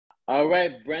All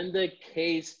right, Brenda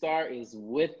K. Starr is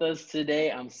with us today.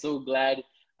 I'm so glad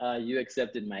you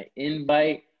accepted my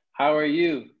invite. How are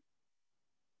you?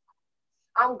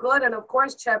 I'm good. And of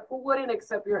course, Chep, who wouldn't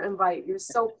accept your invite? You're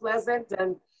so pleasant.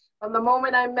 And from the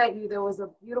moment I met you, there was a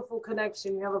beautiful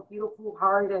connection. You have a beautiful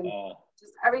heart and Uh,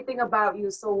 just everything about you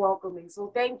is so welcoming.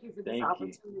 So thank you for this Thank you.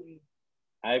 opportunity.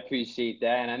 I appreciate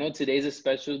that. And I know today's a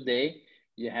special day.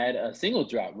 You had a single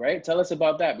drop, right? Tell us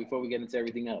about that before we get into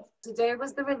everything else. Today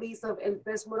was the release of El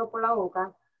Pez Muero por la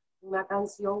Boca, una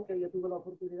canción que yo tuve la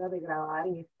oportunidad de grabar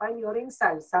en español en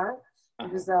salsa. It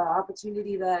Uh-huh. was an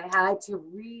opportunity that I had to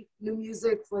read new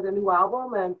music for the new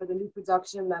album and for the new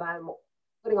production that I'm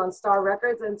putting on Starr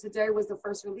Records. And today was the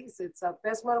first release. It's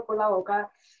Pez Muero por la Boca.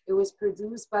 It was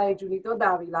produced by Junito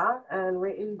Davila and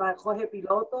written by Jorge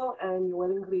Piloto and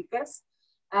Joel Enriquez.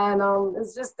 And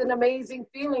it's just an amazing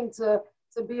feeling to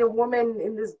be a woman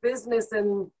in this business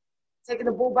and taking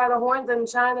the bull by the horns and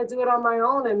trying to do it on my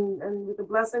own and with the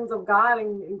blessings of God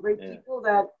and great Yeah. people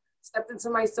that stepped into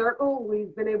my circle,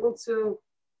 we've been able to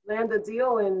land a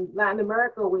deal in Latin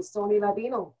America with Sony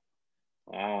Latino.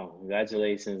 Wow.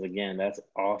 Congratulations again. That's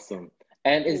awesome.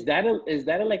 And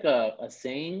like a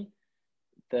saying?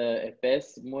 The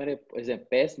pez muere, is it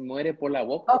pez muere por la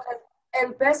boca? Okay.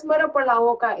 El pez muere por la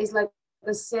boca is like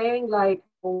a saying like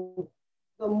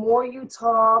the more you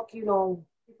talk, people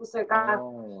say God,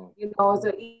 Oh. it's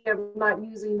an E, I'm not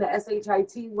using the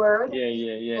SHIT word. Yeah,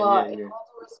 yeah, yeah, yeah, But in yeah. all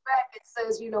due respect, it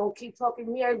says, keep talking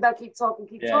mierda, keep Yeah,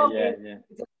 yeah, talking. yeah.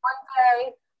 Because one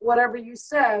day, whatever you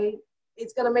say,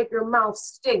 it's going to make your mouth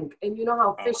stink. And you know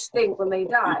how fish stink when they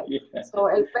Oh, die. yeah, So,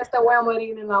 el pez te voy a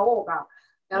morir en la boca.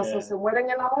 Now, so yeah. se mueren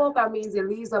en la boca means it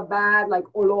leaves a bad, like,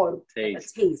 olor, like a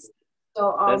Taste. taste.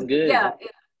 So, That's good. yeah,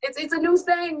 it's a new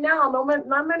saying now.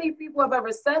 Not many people have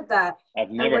ever said that. I've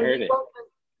And never when heard he it. wrote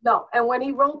no, and when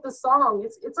he wrote the song,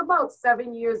 it's about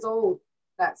 7 years old,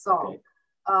 that song.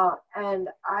 Okay. And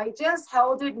I just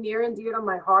held it near and dear to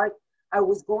my heart. I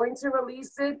was going to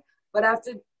release it, but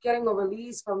after getting a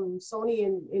release from Sony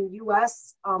in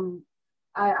US,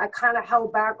 I kind of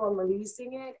held back on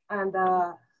releasing it. And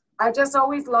I just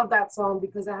always loved that song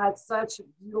because it had such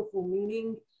beautiful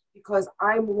meaning, because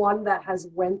I'm one that has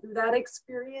went through that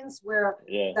experience where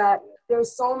Yeah. that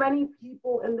there's so many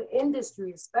people in the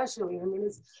industry, especially. I mean,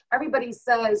 it's everybody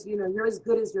says, you're as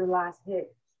good as your last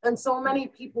hit. And so many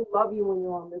people love you when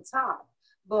you're on the top.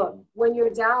 But Mhm. when you're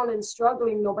down and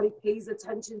struggling, nobody pays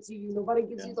attention to you. Nobody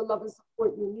gives Yeah. you the love and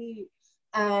support you need.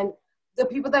 And the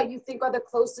people that you think are the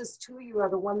closest to you are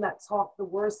the one that talk the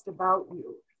worst about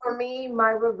you. For me,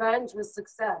 my revenge was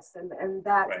success. And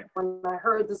that Right. when I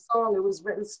heard the song, it was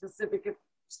written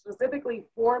specifically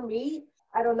for me.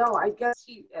 I don't know. I guess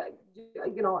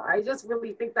I just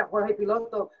really think that Jorge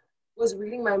Piloto was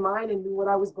reading my mind and knew what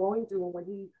I was going through. And when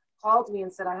he called me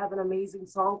and said, I have an amazing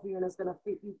song for you and it's going to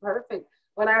fit you perfect.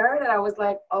 When I heard it, I was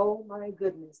like, oh my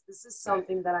goodness, this is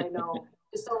something that I know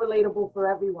is so relatable for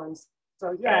everyone.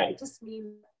 So yeah, it just Right.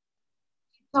 means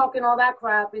keep talking all that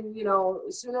crap and,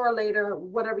 sooner or later,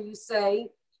 whatever you say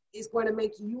is going to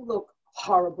make you look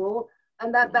horrible.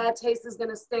 And that Mhm. bad taste is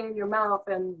going to stay in your mouth,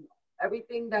 and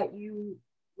everything that you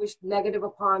wish negative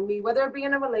upon me, whether it be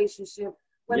in a relationship,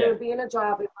 whether Yeah. it be in a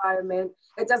job environment.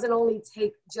 It doesn't only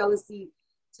take jealousy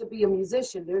to be a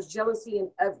musician. There's jealousy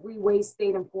in every way,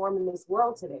 state, and form in this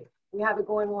world today. We have it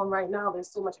going on right now.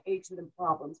 There's so much hatred and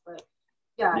problems. But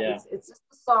yeah, Yeah. it's just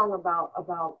a song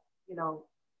about you know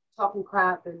talking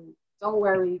crap, and don't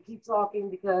worry, keep talking,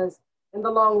 because in the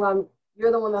long run,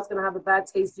 you're the one that's gonna have a bad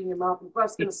taste in your mouth. Your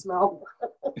breath's gonna smell.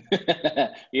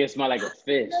 You smell like a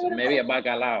fish, maybe a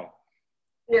bacalao.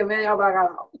 Yeah, man, y'all back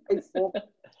out.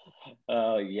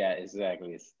 Oh yeah,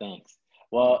 exactly. It stinks.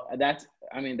 Well, that's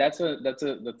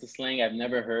a slang I've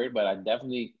never heard, but I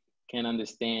definitely can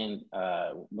understand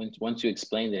once you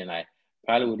explained it, and I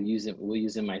probably will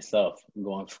use it myself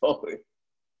going forward.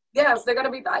 Yes, they're gonna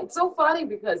be. It's so funny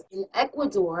because in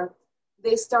Ecuador,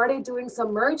 they started doing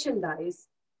some merchandise,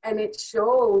 and it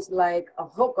shows like a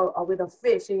hook with a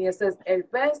fish, and it says "El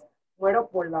pez muero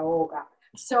por la boca."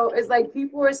 So it's like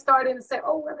people are starting to say,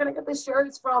 "Oh, we're gonna get the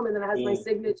shirts from," and then it has my Yeah.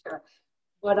 signature.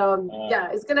 But Uh,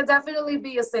 yeah, it's gonna definitely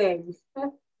be a saying.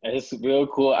 it's real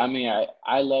cool.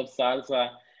 I love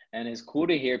salsa, and it's cool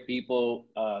to hear people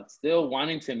still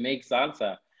wanting to make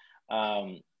salsa.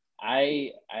 Um,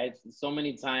 I so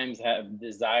many times have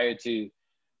desired to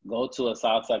go to a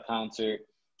salsa concert,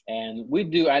 and we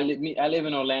do. I live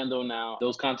in Orlando now.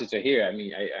 Those concerts are here.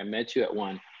 I met you at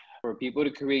one. For people to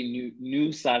create new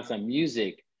salsa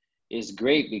music is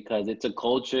great because it's a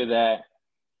culture that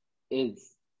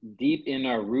is deep in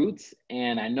our roots.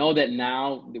 And I know that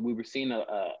now that we were seeing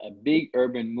a big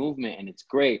urban movement, and it's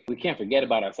great. We can't forget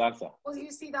about our salsa. Well,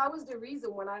 you see, that was the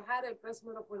reason when I had a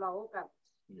Muero por la Boca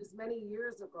this many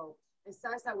years ago. And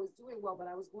salsa was doing well, but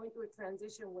I was going through a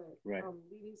transition with Right.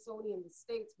 leaving Sony in the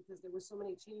States because there were so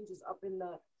many changes up in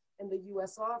the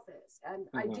U.S. office, and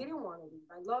I Mm-hmm. didn't want to leave.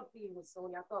 I loved being with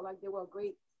Sony. I felt like they were a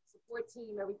great support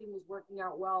team. Everything was working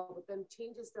out well, but then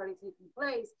changes started taking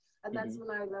place, and that's Mm-hmm.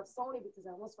 when I left Sony because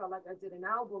I almost felt like I did an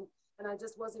album and I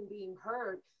just wasn't being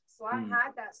heard. So I Mm-hmm.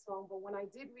 had that song, but when I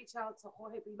did reach out to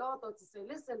Jorge Piloto to say,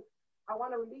 listen, I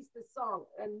want to release this song,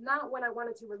 and not when I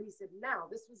wanted to release it now.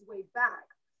 This was way back.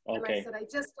 And I Okay. said, I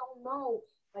just don't know,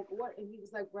 like what. And he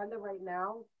was like, Brenda, right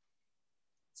now,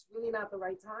 it's really not the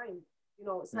right time. You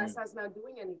know, Mm. salsa's not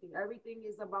doing anything. Everything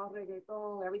is about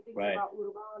reggaeton. Everything's Right. about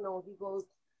urbano. He goes,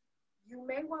 you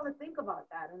may want to think about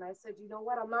that. And I said, you know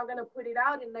what? I'm not going to put it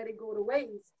out and let it go to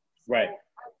waste. So Right.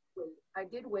 I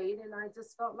did wait, and I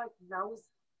just felt like now was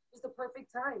the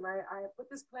perfect time. I put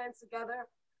this plan together.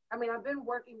 I mean, I've been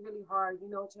working really hard, you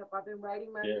know, Chip. I've been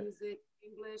writing my Yeah. music,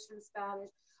 English and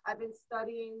Spanish. I've been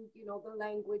studying, you know, the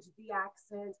language, the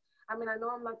accent. I mean, I know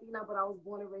I'm Latina, but I was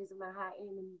born and raised in Manhattan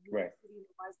and New Right. York City in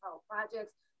the lifestyle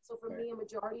projects. So for Right. me, a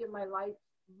majority of my life,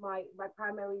 my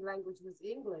primary language was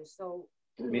English. So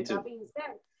Me with that too. being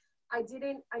said, I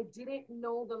didn't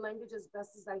know the language as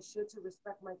best as I should to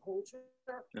respect my culture.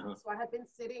 Uh-huh. So I had been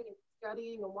sitting and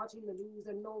studying and watching the news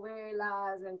and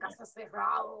novelas and Casa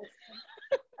Cerrado.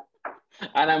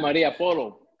 Ana Maria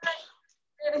Polo.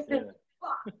 Yeah.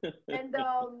 And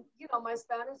you know, my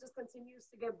Spanish just continues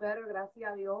to get better,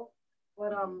 gracias a Dios.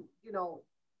 But Mhm. you know,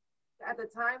 at the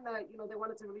time that you know they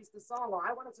wanted to release the song, or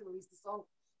I wanted to release the song,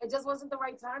 it just wasn't the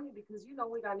right timing because you know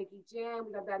we got Nicky Jam,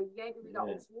 we got Daddy Yankee, we got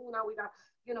Yeah. Ozuna, we got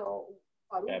you know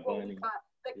Bad Faruko, we Bunny. got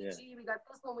Becky Yeah. G, we got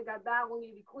this one, we got that one,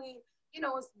 Ivy Queen. You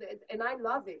know, and I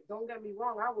love it. Don't get me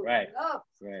wrong, I would Right. love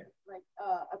Right. like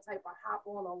a type of hop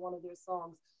on one of their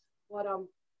songs, but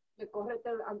Me correte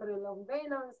entre las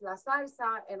venas, la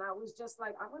salsa, and I was just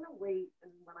like, I'm gonna wait,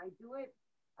 and when I do it,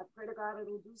 I pray to God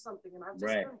it'll do something. And I've just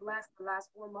Right. been blessed the last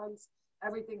 4 months.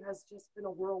 Everything has just been a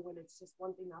whirlwind. It's just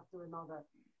one thing after another.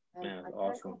 And Man, I that's can't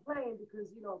awesome. complain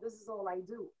because, you know, this is all I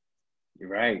do.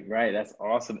 Right. Right. That's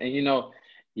awesome. And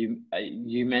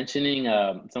you mentioning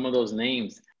some of those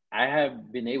names. I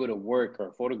have been able to work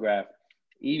or photograph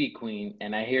Evie Queen,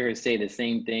 and I hear her say the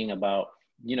same thing about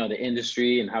the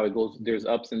industry and how it goes. There's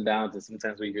ups and downs, and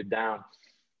sometimes when you're down,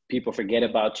 people forget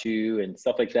about you and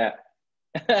stuff like that.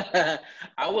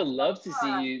 I would love to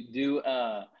see you do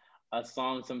a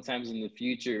song sometimes in the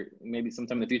future, maybe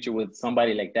sometime in the future with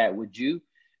somebody like that. Would you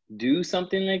do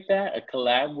something like that? A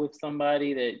collab with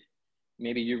somebody that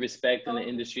maybe you respect in the Totally,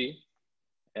 industry?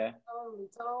 Yeah,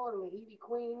 totally. Evie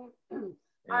Queen,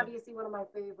 yeah, obviously one of my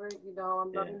favorite. You know,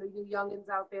 I'm yeah, loving the new youngins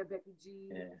out there, Becky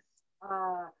G. yeah,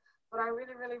 Uh, but I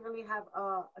really, really, really have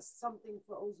a something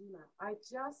for Ozuna. I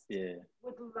just yeah.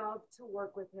 would love to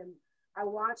work with him. I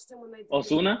watched him when they did the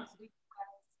Osuna? tour to the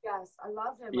US. Yes, I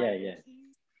love him. I Yeah, think yeah,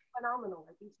 he's phenomenal.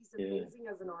 I think he's yeah, amazing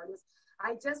as an artist.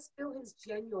 I just feel his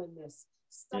genuineness.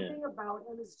 yeah. Something about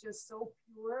him is just so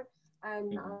pure.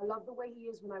 And Hmm. I love the way he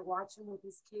is when I watch him with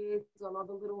his kids on all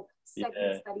the little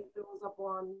segments Yeah, that he throws up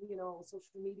on, you know,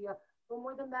 social media. But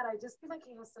more than that, I just feel like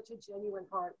he has such a genuine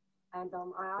heart. And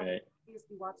I right.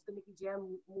 obviously watched the Nicky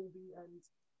Jam movie, and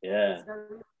it was Yeah. very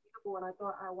unbelievable. And I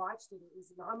thought I watched it. It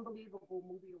was an unbelievable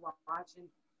movie to watch. And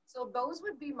so those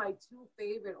would be my two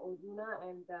favorite, Ozuna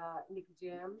and Nicky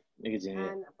Jam. Niggas in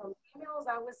here. And from females,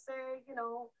 I would say, you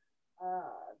know,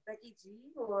 Becky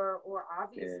G or Yeah,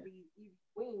 obviously Eve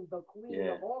Queen, the queen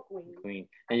yeah. of all queens. Queen.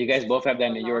 I And you think guys she's both have that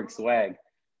New York phenomenal. swag.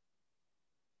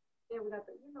 Yeah, we got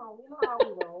the, you know how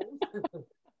we roll.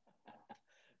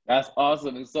 That's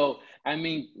awesome. And so, I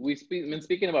mean, been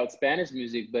speaking about Spanish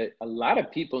music, but a lot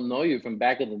of people know you from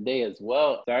back in the day as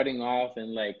well, starting off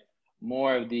in like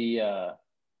more of the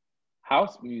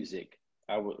house music.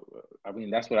 I would, I mean,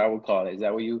 that's what I would call it. Is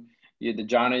that what you the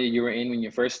genre you were in when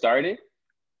you first started?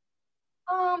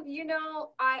 You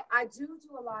know, I do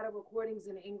a lot of recordings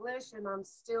in English, and I'm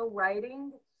still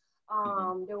writing.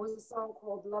 Hmm. There was a song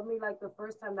called "Love Me Like the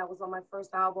First Time" that was on my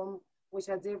first album, which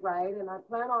I did write, and I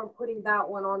plan on putting that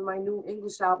one on my new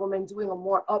English album and doing a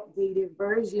more updated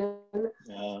version.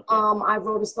 Okay. I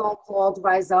wrote a song called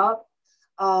 "Rise Up."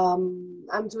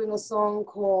 I'm doing a song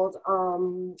called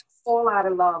 "Fall Out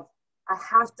of Love." I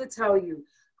have to tell you,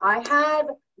 I had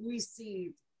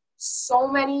received so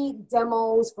many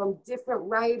demos from different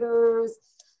writers,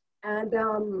 and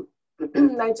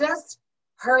I just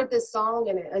heard this song,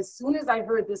 and as soon as I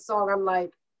heard this song, I'm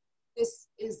like, this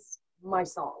is my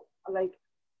song. Like,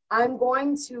 I'm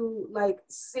going to like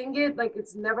sing it like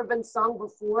it's never been sung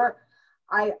before.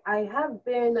 I have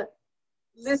been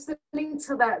listening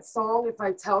to that song, if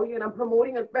I tell you, and I'm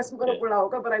promoting a Best Mujer Yeah. por la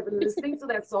Boca, but I've been listening to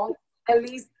that song at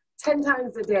least 10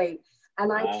 times a day.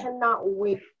 And I Wow. cannot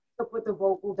wait to put the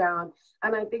vocal down.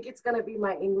 And I think it's going to be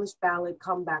my English ballad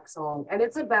comeback song. And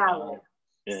it's a ballad.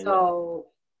 Yeah, yeah, So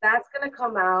that's going to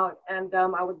come out. And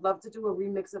I would love to do a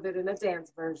remix of it in a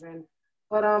dance version.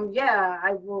 But yeah,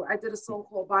 I did a song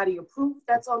called Body of Proof.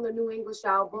 That's on the new English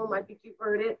album. I think you've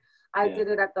heard it. I yeah, did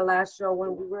it at the last show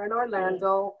when we were in yeah.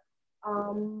 Orlando.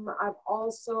 I've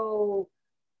also,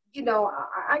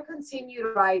 I continue to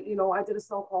write. I did a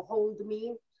song called Hold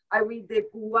Me. I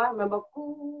redid Cuba. Remember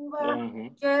Cuba? Uh-huh.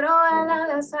 Quiero bailar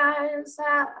la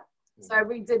salsa. So I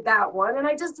redid that one. And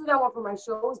I just do that one for my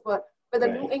shows. But for the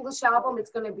new Right. English album,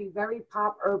 it's going to be very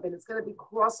pop urban. It's going to be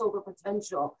crossover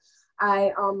potential.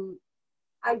 I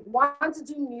want to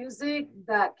do music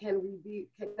that can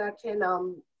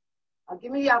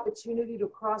give me the opportunity to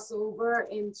cross over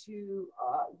into,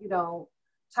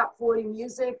 top 40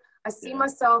 music. I see Yeah.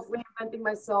 myself reinventing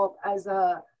myself as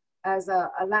a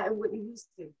Latin Whitney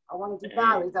Houston. I want to do Hey,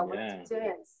 ballads. I want to yeah, do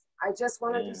dance. I just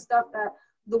want to do yeah, stuff that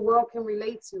the world can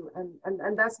relate to,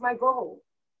 and that's my goal.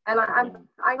 And yeah.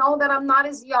 I know that I'm not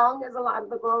as young as a lot of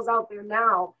the girls out there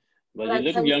now, But but you I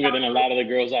look can younger tell than a you, lot of the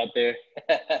girls out there.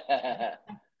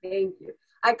 thank you.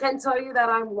 I can tell you that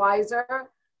I'm wiser,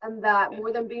 and that Yeah.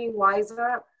 more than being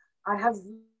wiser, I have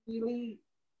really,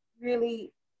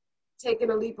 really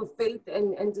taken a leap of faith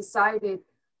and decided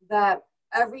that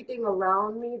everything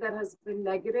around me that has been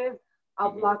negative,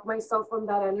 I'll Hmm. block myself from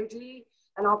that energy,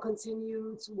 and I'll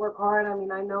continue to work hard. I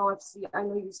mean, I know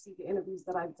you see the interviews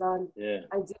that I've done. Yeah.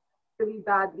 I did really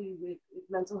badly with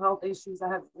mental health issues. I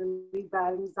have really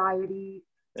bad anxiety,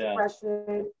 Yeah.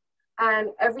 depression,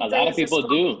 and every A day lot of is a people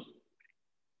struggle. do.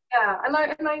 Yeah,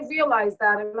 and I realized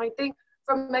that, and I think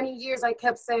for many years I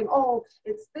kept saying, "Oh,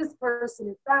 it's this person,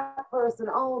 it's that person.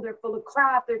 Oh, they're full of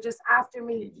crap. They're just after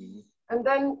me." Hmm. And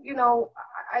then,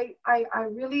 I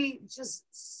really just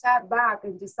sat back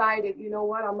and decided, you know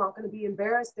what, I'm not going to be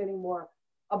embarrassed anymore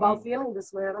about Hmm. feeling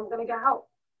this way, and I'm going to get help.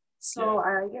 Yeah. So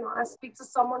I speak to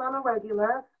someone on a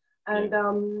regular, Yeah.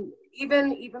 and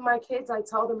even my kids, I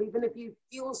tell them, even if you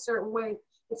feel a certain way,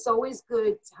 it's always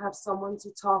good to have someone to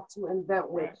talk to and vent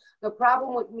with. Right. The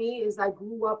problem with me is I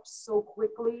grew up so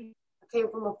quickly. I came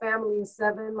from a family of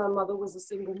 7. My mother was a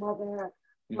single mother.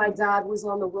 My Hmm. dad was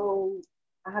on the road.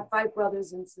 I had 5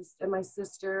 brothers and my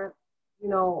sister. You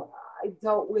know, I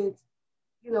dealt with,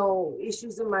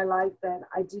 issues in my life that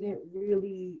I didn't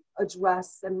really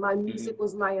address. And my music Hmm.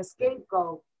 was my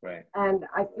scapegoat. Right. And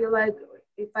I feel like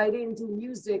if I didn't do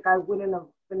music, I wouldn't have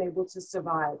been able to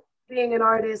survive. Being an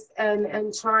artist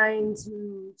and trying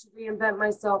to reinvent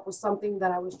myself was something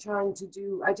that I was trying to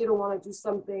do. I didn't want to do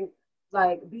something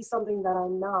like be something that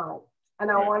I'm not. And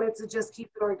I Right. wanted to just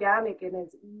keep it organic and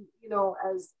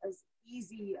as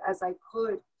easy as I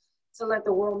could to let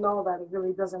the world know that it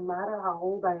really doesn't matter how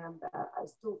old I am, that I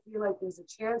still feel like there's a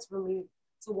chance for me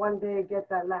to one day get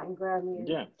that Latin Grammy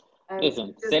Yeah. and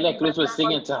Listen, just Celia be Cruz right was back on.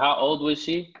 singing to how old was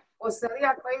she? Well,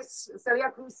 Celia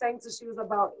Cruz sang till she was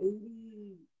about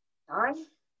 89.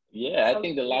 Yeah, I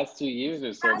think the Something. last 2 years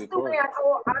or so Passed away.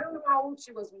 before. I don't know how old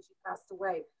she was when she passed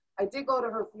away. I did go to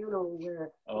her funeral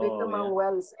where Victor Oh, yeah.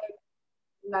 Manuel sang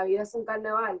La Vida es un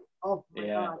Carnaval. Oh my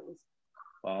Yeah. God. It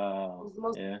Wow. was the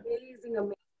most Yeah.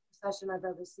 amazing procession I've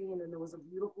ever seen. And it was a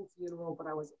beautiful funeral, but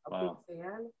I was a big Wow.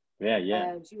 fan. Yeah,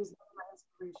 yeah. And she was one of my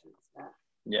inspirations. Yeah.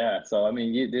 Yeah. So, I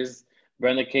mean, this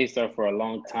Brenda K star for a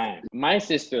long time. My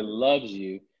sister loves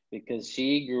you because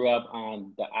she grew up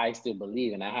on the I Still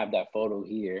Believe, and I have that photo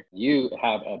here. You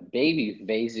have a baby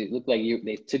face. It looked like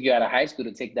they took you out of high school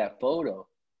to take that photo.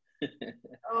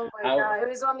 Oh my I, God. It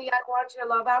was on the I Want Your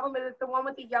Love album. And it's the one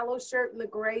with the yellow shirt and the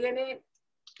gray in it.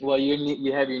 well,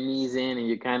 you have your knees in, and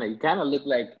you kind of look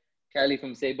like Kelly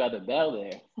from Saved by the Bell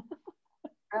there.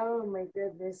 Oh my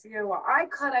goodness. Yeah, well, I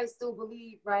cut I Still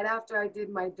Believe right after I did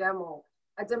my demo.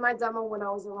 I did my demo when I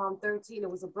was around 13. It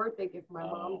was a birthday gift my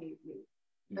mom Oh. gave me.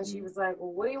 And she Hmm. was like,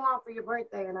 "Well, what do you want for your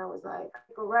birthday?" And I was like, "I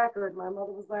like a record." My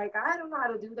mother was like, "I don't know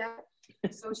how to do that."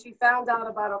 So she found out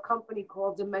about a company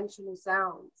called Dimensional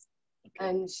Sounds. Okay.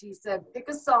 And she said, "Pick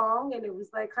a song." And it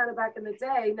was like kind of back in the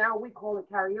day. Now we call it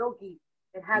karaoke.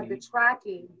 It had the Hmm.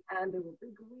 tracking and there were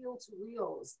big reel to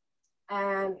reels.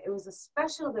 And it was a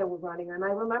special they were running. And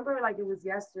I remember like it was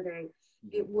yesterday. Hmm.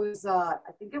 It was, I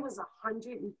think it was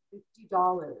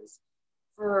 $150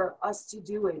 for us to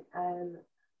do it. And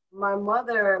my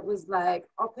mother was like,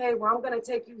 "Okay, well, I'm going to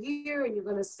take you here and you're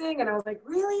going to sing." And I was like,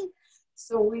 "Really?"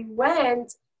 So we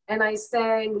went and I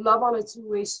sang Love on a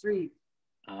Two-Way Street.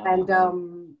 And Uh-huh.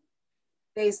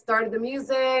 they started the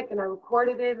music and I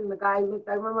recorded it. And the guy looked,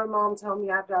 I remember my mom telling me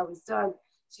after I was done,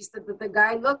 she said that the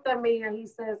guy looked at me and he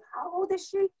says, how old is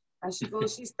she? And she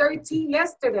goes, she's 13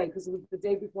 yesterday, because it was the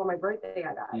day before my birthday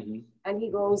I died. Mm-hmm. And he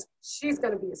goes, she's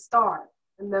going to be a star.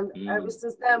 And then ever Mm.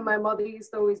 since then, my mother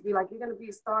used to always be like, you're going to be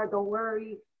a star, don't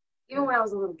worry. Even Yeah. when I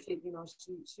was a little kid, you know,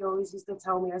 she always used to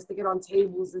tell me, I used to get on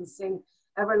tables and sing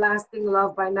Everlasting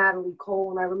Love by Natalie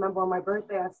Cole. And I remember on my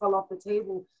birthday, I fell off the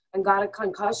table and got a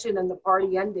concussion and the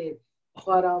party ended.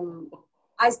 But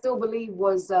I still believe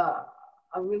was a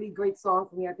really great song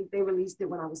for me. I think they released it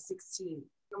when I was 16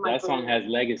 in my That song career. has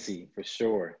legacy for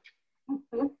sure.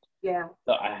 Yeah.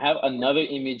 So I have another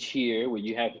image here where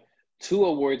you have two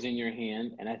awards in your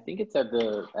hand, and I think it's at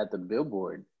the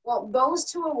Billboard. Well, those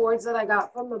two awards that I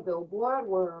got from the Billboard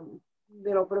were,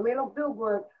 Little Primero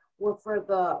Billboard, were for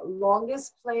the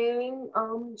longest playing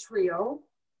trio.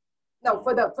 No,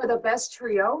 Wow. for the best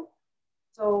trio.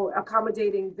 So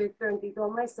accommodating Victor and Tito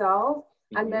and myself,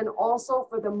 and Hmm. then also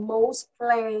for the most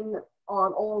playing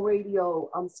on all radio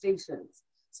stations.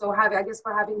 So having, I guess,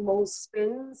 for having most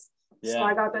spins. So Yeah.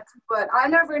 I got that too. But I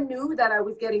never knew that I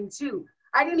was getting two.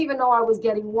 I didn't even know I was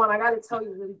getting one. I got to tell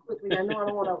you really quickly. I know I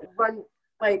don't want to run,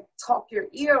 like, talk your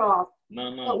ear off. No,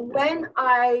 no, But for sure.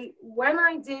 when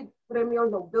I did Premio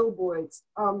on the billboards,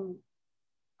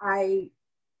 I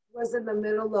was in the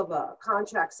middle of a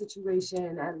contract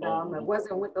situation, and I Oh,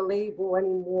 wasn't with the label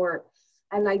anymore.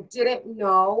 And I didn't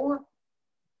know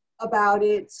about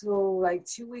it till like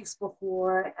 2 weeks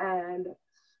before. And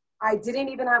I didn't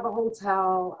even have a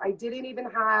hotel. I didn't even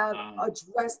have wow. a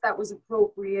dress that was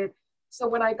appropriate. So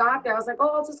when I got there, I was like,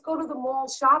 oh, I'll just go to the mall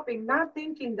shopping, not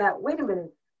thinking that, wait a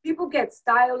minute, people get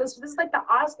stylists. This is like the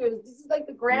Oscars. This is like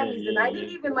the Yeah, Grammys. And yeah, I yeah.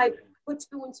 didn't even like put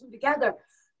two and two together.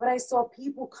 But I saw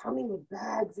people coming with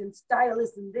bags and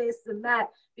stylists and this and that,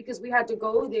 because we had to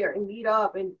go there and meet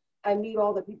up and meet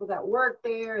all the people that work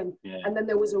there. Yeah. And then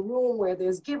there was a room where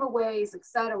there's giveaways,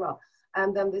 etc.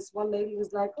 And then this one lady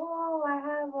was like, oh, I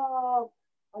have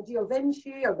a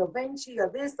Givenchy or Givenchy or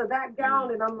this or that Yeah.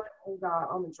 gown. And I'm like, oh God,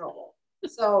 I'm in trouble.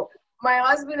 So my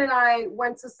husband and I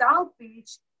went to South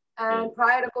Beach. Yeah. And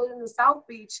prior to going to South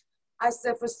Beach, I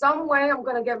said, for some way, I'm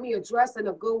going to get me a dress and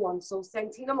a good one. So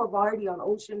Santina Mavardi on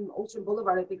Ocean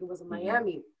Boulevard, I think it was in Hmm.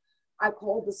 Miami. I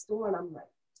called the store and I'm like,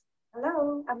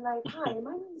 hello. I'm like, hi,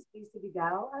 my name is Lisa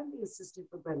Vidal. I'm the assistant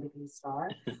for Brenda K.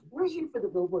 Starr. We're here for the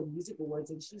Billboard Music Awards,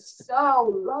 and she so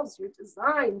loves your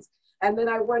designs. And then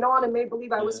I went on and made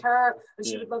believe I Yeah. was her, and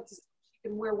she Yeah. would love to see if she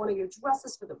can wear one of your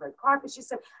dresses for the red carpet. She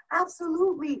said,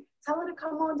 absolutely. Tell her to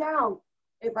come on down.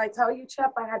 If I tell you,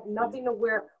 Chep, I had Yeah. nothing to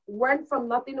wear, went from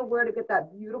nothing to wear to get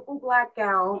that beautiful black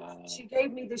gown. Wow. She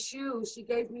gave me the shoes. She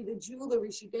gave me the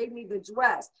jewelry. She gave me the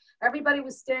dress. Everybody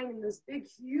was staying in this big,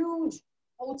 huge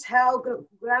hotel,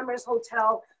 glamorous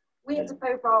hotel. We had Yeah. to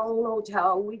pay for our own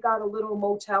hotel. We got a little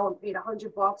motel and paid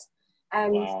 $100.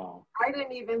 And Wow. I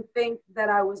didn't even think that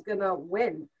I was gonna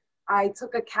win. I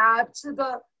took a cab to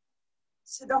the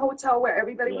hotel where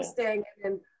everybody was Yeah. staying,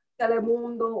 and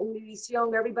Telemundo,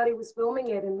 Univision, everybody was filming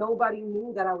it, and nobody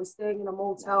knew that I was staying in a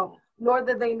motel, Wow. nor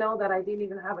did they know that I didn't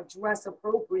even have a dress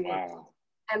appropriate. Wow.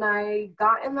 And I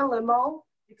got in the limo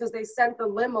because they sent the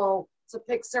limo to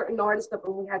pick certain artists up,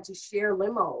 and we had to share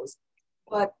limos.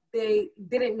 But they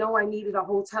didn't know I needed a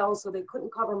hotel, so they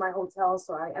couldn't cover my hotel.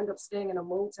 So I ended up staying in a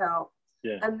motel.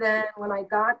 Yeah. And then when I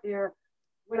got there,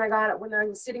 when I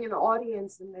was sitting in the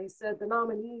audience, and they said the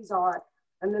nominees are,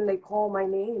 and then they called my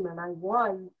name, and I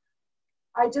won.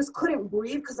 I just couldn't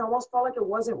breathe because I almost felt like it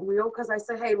wasn't real. Because I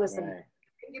said, hey, listen, Right.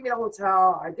 they didn't give me the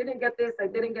hotel. I didn't get this. I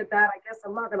didn't get that. I guess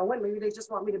I'm not going to win. Maybe they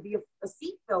just want me to be a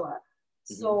seat filler.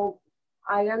 Hmm. So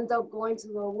I ended up going to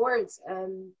the awards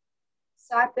and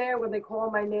sat there when they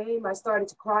called my name. I started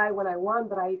to cry when I won,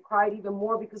 but I cried even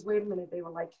more because, wait a minute, they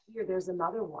were like, here, there's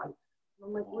another one. And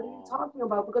I'm like, what are you Oh. talking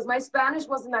about? Because my Spanish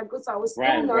wasn't that good, so I was still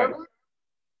Right. Right. nervous.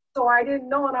 So I didn't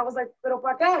know, and I was like, pero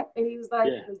para qué? And he was like,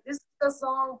 Yeah. because this is the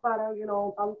song para,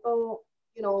 tanto,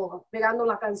 pegando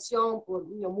la canción por,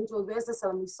 muchas veces a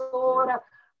la Yeah. emisora,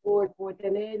 por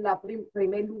tener la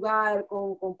primer lugar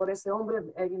por ese hombre,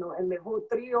 el mejor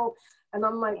trío. And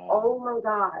I'm like, Wow. oh my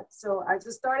God. So I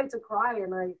just started to cry,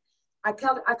 and I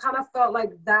kind of felt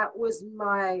like that was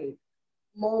my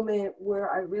moment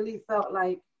where I really felt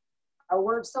like I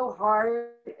worked so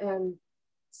hard and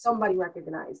somebody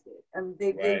recognized it. And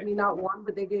they gave Right. me not one,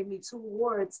 but they gave me two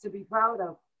awards to be proud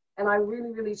of. And I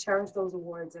really, really cherish those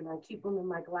awards, and I keep them in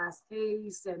my glass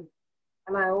case, and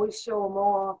I always show them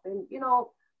off. And,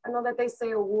 I know that they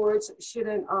say awards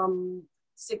shouldn't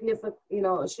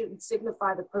shouldn't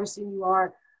signify the person you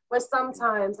are. But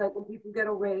sometimes, like when people get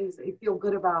a raise, they feel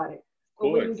good about it. But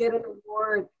when you get an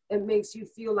award, it makes you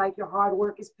feel like your hard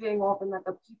work is paying off and that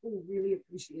the people really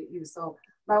appreciate you. So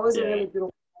that was a really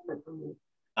beautiful moment for me.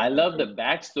 I love the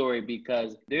backstory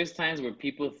because there's times where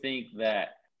people think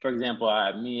that, for example,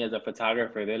 me as a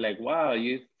photographer, they're like, wow,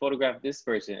 you photographed this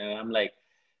person. And I'm like,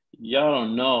 y'all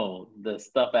don't know the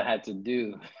stuff I had to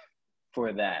do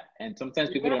for that. And sometimes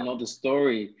people don't know the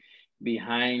story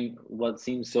behind what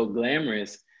seems so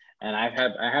glamorous. And I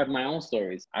have my own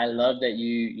stories. I love that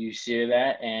you share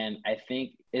that. And I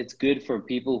think it's good for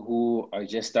people who are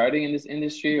just starting in this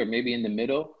industry or maybe in the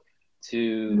middle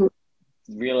to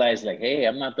realize like, hey,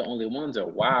 I'm not the only ones, or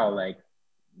wow, like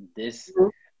this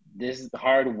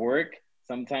hard work.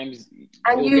 Sometimes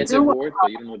you'll get the award, but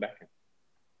you don't know the background.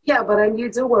 Yeah, but and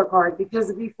you do work hard,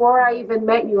 because before I even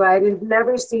met you, I had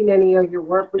never seen any of your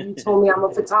work, but you told me I'm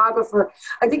a photographer.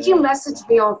 I think you messaged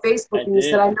me on Facebook and you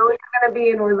said, I know you're going to be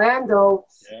in Orlando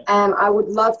and I would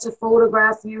love to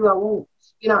photograph you. I won't,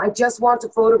 I just want to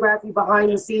photograph you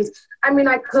behind the scenes. I mean,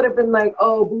 I could have been like,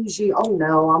 oh, bougie. Oh,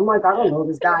 no. I'm like, I don't know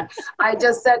this guy. I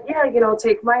just said, yeah,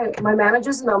 take my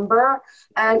manager's number.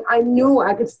 And I knew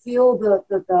I could feel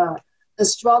the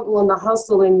struggle and the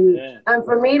hustle in you. And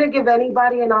for me to give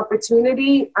anybody an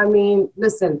opportunity, I mean,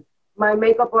 listen, my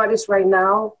makeup artist right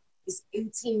now is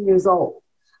 18 years old.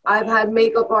 I've had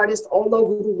makeup artists all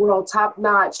over the world, top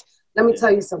notch. Let me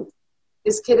tell you something.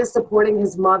 This kid is supporting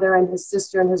his mother and his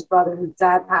sister and his brother. His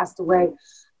dad passed away.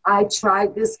 I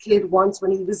tried this kid once when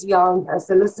he was young. I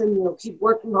said, listen, keep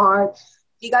working hard.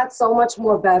 He got so much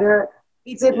more better.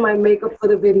 He did my makeup for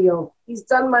the video. He's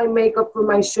done my makeup for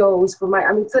my shows.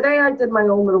 Today I did my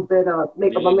own little bit of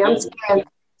makeup. I mean, I'm tan,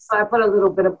 so I put a little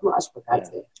bit of blush, but that's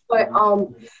it. But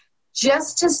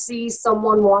just to see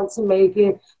someone want to make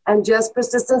it, and just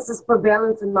persistence is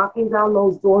prevalence and knocking down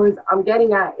those doors, I'm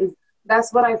getting at is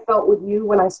that's what I felt with you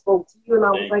when I spoke to you, and I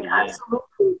was like,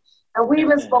 absolutely. And we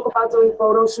even spoke about doing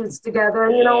photo shoots together,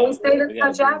 and we stayed in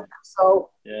touch after. So,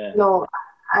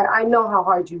 I know how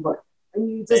hard you work. And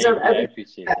you deserve everything. I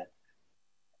appreciate that.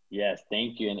 Yes,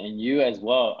 thank you. And you as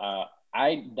well.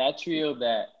 That trio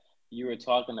that you were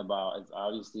talking about is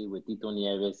obviously with Tito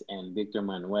Nieves and Victor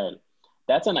Manuel.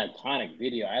 That's an iconic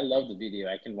video. I love the video.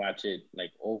 I can watch it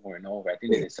like over and over. I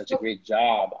think they did such a great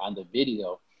job on the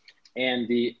video. And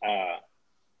the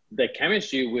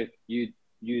chemistry with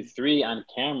you three on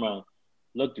camera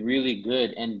looked really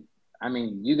good. And I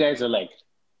mean, you guys are like,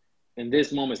 in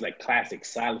this moment, it's like classic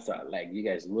salsa. Like you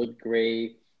guys look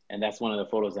great, and that's one of the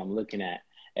photos I'm looking at.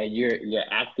 And your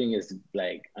acting is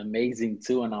like amazing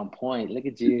too, and on point. Look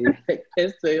at you.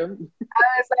 It's like,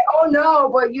 oh no,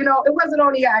 but it wasn't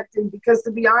only acting, because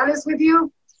to be honest with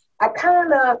you, I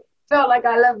kind of felt like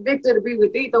I left Victor to be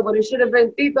with Tito, but it should have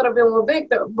been Tito to be with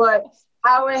Victor. But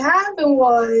how it happened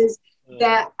was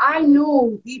that I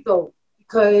knew Tito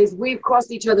because we've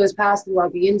crossed each other's paths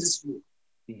throughout the industry.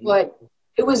 But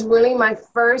it was really my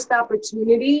first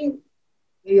opportunity.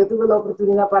 Yo tuve la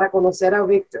oportunidad para conocer a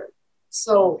Victor.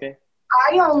 So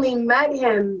I only met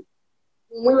him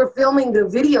when we were filming the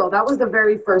video. That was the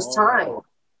very first time.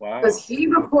 Because he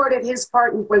recorded his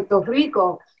part in Puerto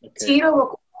Rico.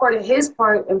 Tito recorded his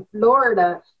part in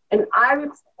Florida. And I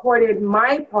recorded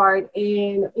my part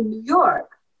in New York.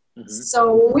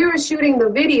 So when we were shooting the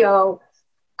video,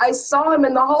 I saw him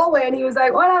in the hallway and he was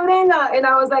like, hola, Brenda. And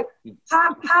I was like,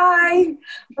 hi.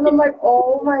 And I'm like,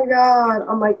 oh my God.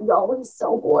 I'm like, yo, he's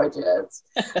so gorgeous.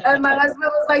 And my husband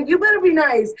was like, you better be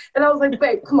nice. And I was like,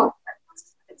 babe, come on.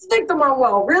 It's Victor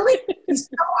Manuel. Really? He's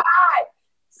so hot.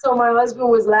 So my husband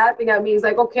was laughing at me. He's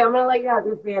like, okay, I'm going to let you have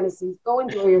your fantasies. Go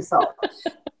enjoy yourself.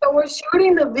 So we're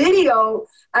shooting the video.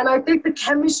 And I think the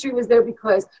chemistry was there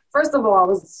because, first of all, I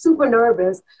was super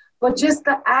nervous. But just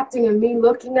the acting and me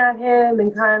looking at him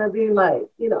and kind of being like,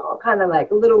 kind of like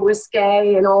a little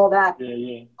risque and all that.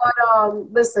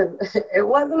 But listen, it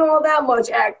wasn't all that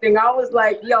much acting. I was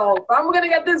like, yo, if I'm going to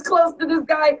get this close to this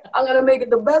guy, I'm going to make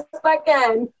it the best I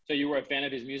can. So you were a fan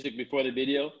of his music before the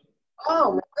video?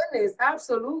 Oh, my goodness.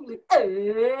 Absolutely.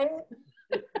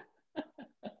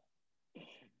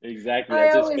 Exactly. I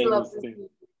always loved this.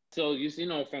 So,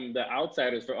 from the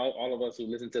outsiders, for all of us who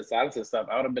listen to salsa stuff,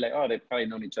 I would be like, oh, they've probably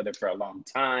known each other for a long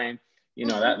time.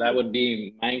 That would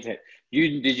be mindset.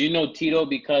 Did you know Tito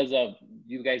because of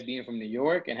you guys being from New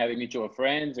York and having mutual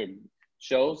friends or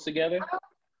shows together?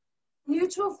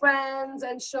 Mutual friends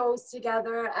and shows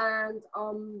together. And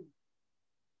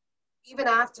even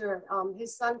after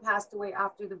his son passed away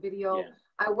after the video,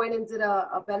 I went and did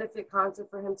a benefit concert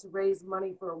for him to raise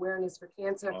money for awareness for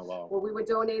cancer. Where we were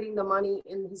donating the money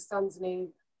in his son's name.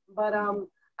 But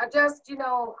I just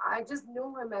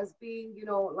knew him as being,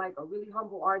 like a really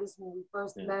humble artist when we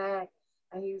first met.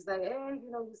 And he was like, hey, you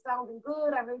know, you sounding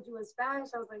good. I heard you in Spanish.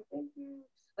 I was like, thank you.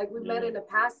 Like we met Yeah. in a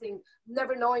passing,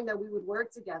 never knowing that we would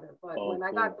work together. But Oh, when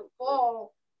I got cool. the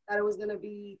call that it was gonna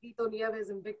be Tito Nieves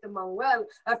and Victor Manuel,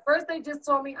 at first they just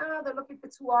told me, they're looking for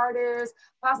two artists,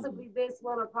 Mhm. possibly this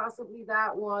one or possibly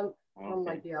that one. And I'm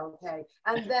like, Okay. yeah, okay.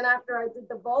 And then after I did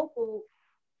the vocal,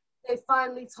 they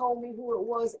finally told me who it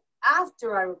was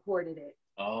after I recorded it.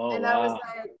 Oh, And I was wow.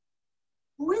 like,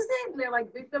 who is it? And they're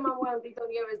like, Victor Manuel and Tito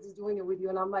Nieves is doing it with you.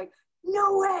 And I'm like,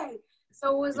 no way.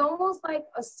 So it was almost like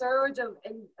a surge of,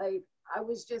 and like, I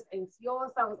was just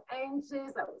anxious. I was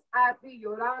anxious. I was happy,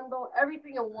 llorando,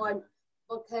 everything in one,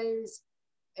 because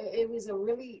it was a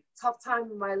really tough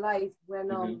time in my life when,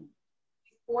 Mm-hmm.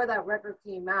 before that record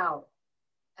came out.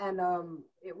 And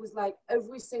it was like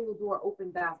every single door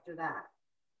opened after that.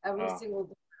 Every Wow. single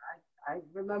door. I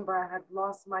remember I had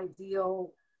lost my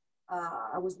deal.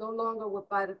 I was no longer with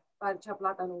Parcha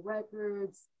Platano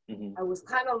Records. Mm-hmm. I was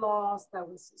kind of lost. I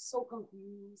was so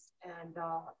confused. And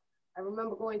I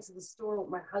remember going to the store with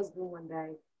my husband one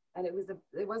day. And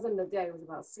it wasn't the day. It was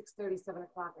about 6:30, 7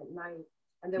 o'clock at night.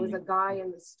 And there was a Mm-hmm. guy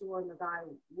in the store, and the guy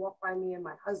walked by me and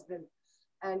my husband.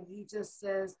 And he just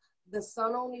says, the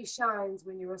sun only shines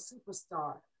when you're a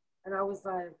superstar. And I was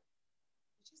like,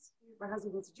 my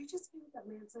husband goes, did you just hear what that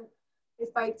man said?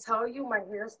 If I tell you, my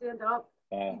hair stand up.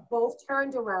 We Wow. both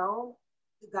turned around.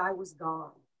 The guy was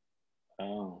gone.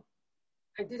 Oh.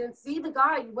 I didn't see the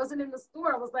guy. He wasn't in the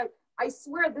store. I was like, I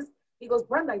swear this. He goes,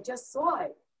 Brenda, I just saw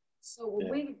it. So when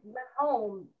Yeah. we went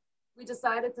home, we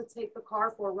decided to take the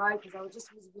car for a ride because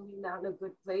was really not in a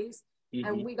good place. And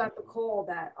Mm-hmm. we got the call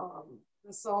that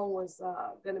the song was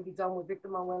going to be done with Victor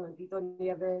Manuel and Tito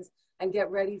Nieves, and get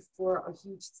ready for a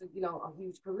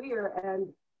huge career.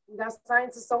 And we got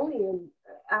signed to Sony. And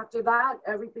after that,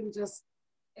 everything just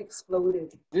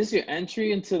exploded. This is your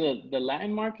entry into the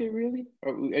Latin market, really?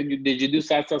 Or did you do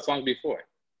salsa songs before?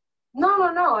 No,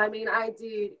 no, no. I mean, I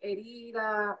did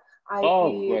Herida. I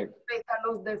Oh, did right.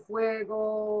 Pétalos de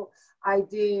Fuego. I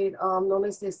did No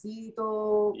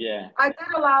Necesito. Yeah. I did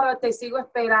a lot of Te Sigo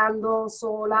Esperando,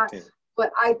 Sola. Okay.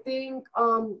 But I think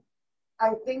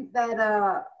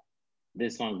that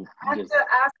This song just.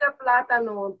 after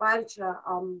Plátano and Parcha,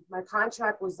 my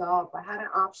contract was up. I had an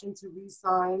option to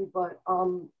resign, but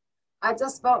I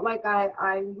just felt like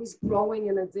I was growing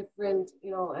in a different,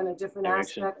 in a different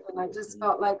Direction. aspect, and I just Mhm.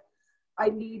 felt like I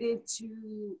needed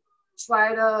to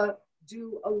try to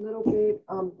do a little bit.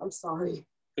 I'm sorry.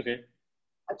 Okay.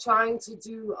 Trying to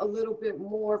do a little bit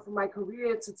more for my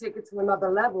career to take it to another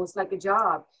level. It's like a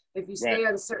job. If you Right. stay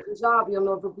at a certain job, you'll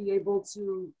never be able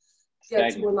to get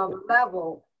to Stagnant. another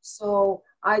level. So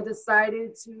I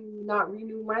decided to not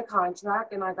renew my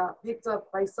contract, and I got picked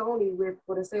up by Sony with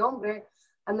Por Ese Hombre.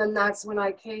 And then that's when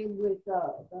I came with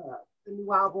the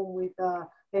new album with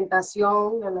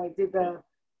Tentacion, and I Yeah.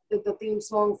 did the theme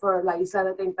song for La Isla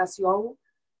de Tentacion.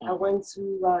 I Uh-huh. went to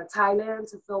Thailand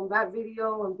to film that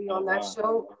video and be Oh, on that wow.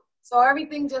 show. So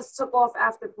everything just took off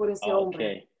after Por Ese Hombre,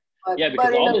 Okay. Yeah,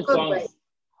 because but in a good way.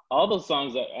 all those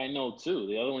songs that I know too,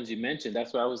 the other ones you mentioned,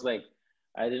 that's why I was like,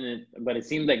 I didn't, but it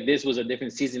seemed like this was a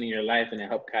different season in your life and it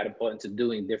helped catapult into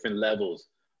doing different levels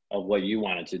of what you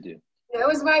wanted to do. It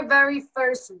was my very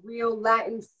first real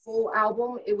Latin full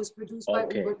album. It was produced by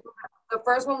Okay. Humberto. The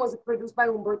first one was produced by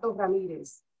Humberto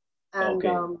Ramirez, and Okay.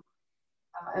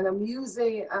 an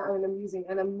amazing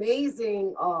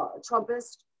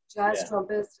trumpist, jazz Yeah.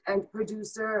 trumpist, and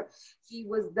producer. He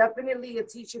was definitely a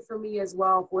teacher for me as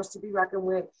well, force to be reckoned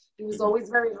with. He was Hmm. always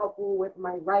very helpful with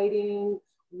my writing,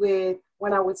 with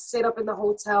when I would sit up in the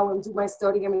hotel and do my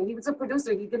study. I mean, he was a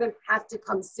producer. He didn't have to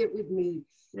come sit with me.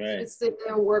 He Right. would sit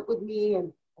there and work with me,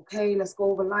 and okay, let's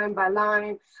go over line by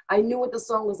line. I knew what the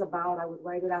song was about. I would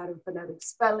write it out in phonetic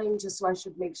spelling just so I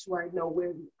should make sure I know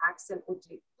where the accent would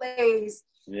take place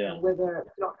Yeah. and whether,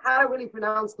 how to really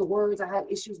pronounce the words. I had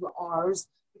issues with R's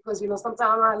because, sometimes I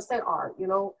don't know how to say R, Yeah.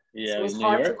 So it's In New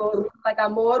hard to York? go like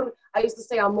amor. I used to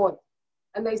say amor.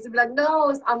 And they used to be like, no,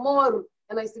 it's amor.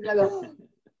 And I used to be like, oh.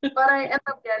 But I ended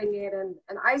up getting it. And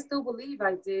I still believe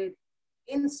I did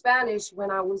in Spanish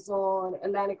when I was on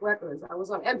Atlantic Records. I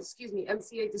was on,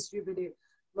 MCA distributed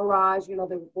Mirage, they were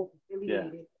both Yeah.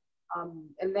 affiliated,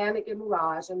 Atlantic and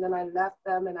Mirage. And then I left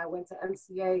them and I went to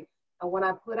MCA. And when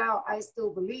I put out I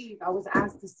Still Believe, I was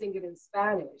asked to sing it in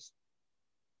Spanish.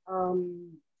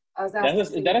 I was asked to Is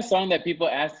sing that it. a song that people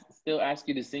still ask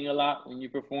you to sing a lot when you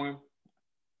perform?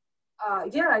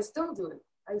 Yeah, I still do it.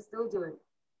 I still do it.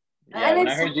 Yeah. And When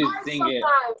I it's heard you hard sing it,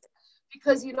 sometimes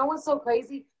because you know what's so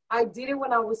crazy? I did it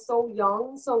when I was so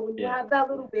young. So when you yeah. have that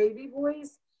little baby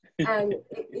voice, and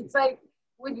it's like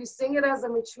when you sing it as a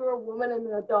mature woman and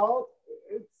an adult,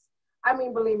 it's I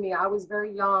mean, believe me, I was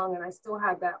very young and I still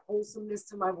had that wholesomeness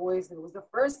to my voice. And it was the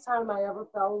first time I ever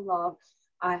fell in love.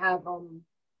 I have,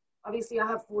 obviously, I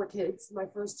have 4 kids. My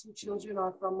first 2 children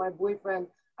are from my boyfriend.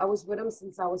 I was with him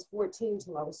since I was 14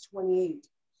 till I was 28.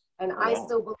 And Oh, I wow.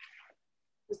 still believe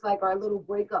it's like our little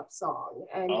breakup song.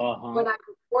 And Uh-huh. when I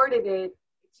recorded it,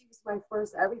 he was my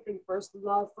first everything, first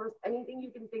love, first anything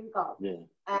you can think of, Yeah.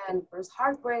 and first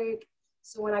heartbreak.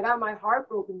 So when I got my heart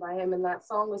broken by him and that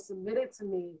song was submitted to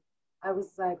me, I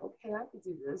was like, okay, I can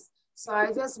do this. So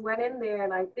I just went in there,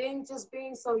 and I think just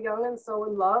being so young and so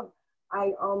in love,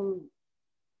 I um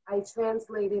I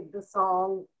translated the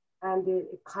song, and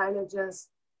it kind of just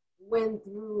went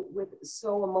through with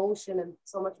so emotion and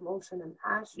so much emotion and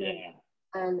passion, Yeah.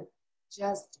 and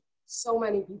just so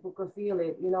many people could feel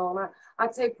it, you know. And I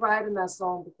take pride in that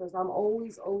song because I'm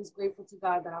always, always grateful to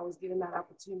God that I was given that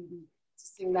opportunity to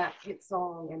sing that hit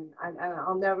song. And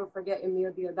I'll never forget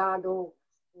Emil Diodado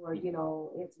or, you Mhm.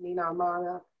 know, Antonina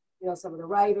Armada, you know, some of the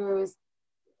writers,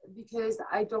 because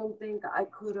I don't think I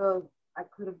could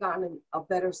have gotten a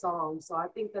better song. So I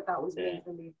think that that was Yeah. made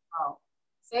for me as well. Oh,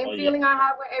 Same yeah. feeling I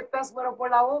have with El Pez Bueno por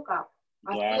la Boca.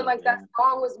 I feel Claro. like that Yeah.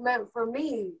 song was meant for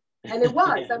me. And it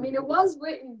was. I mean, it was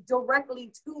written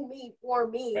directly to me, for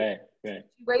me, Right. Right.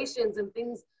 situations and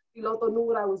things Piloto knew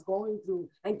what I was going through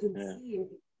and could Yeah. see and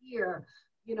could hear.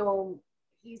 You know,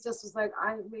 he just was like,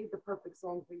 I made the perfect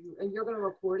song for you, and you're going to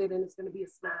record it, and it's going to be a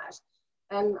smash.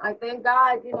 And I thank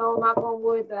God, you know, knock on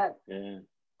wood, that Yeah.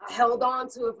 I held on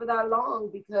to it for that long,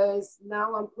 because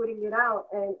now I'm putting it out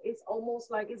and it's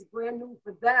almost like it's brand new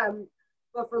for them.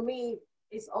 But for me,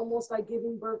 it's almost like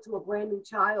giving birth to a brand new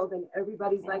child, and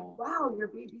everybody's like, Oh, wow, your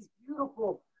baby's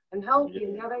beautiful and healthy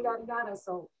and yeah. yada, yada, yada.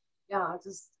 So, yeah,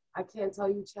 I can't tell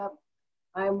you, Chep,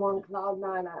 I am on cloud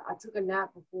nine. I took a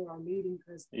nap before our meeting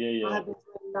because Yeah. I Yeah. have been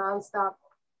doing nonstop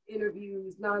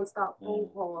interviews, nonstop phone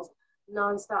Mm. calls,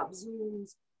 nonstop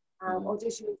Zooms, Mhm.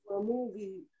 auditioning for a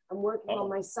movie. I'm working on Oh.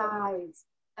 my sides,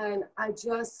 and I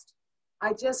just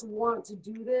want to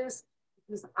do this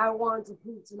because I want to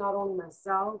prove to not only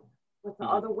myself but to Mhm.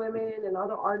 other women and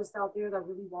other artists out there that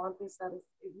really want this, that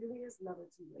it really is never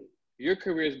too late. Your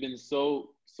career has been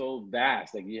so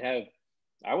vast. Like you have,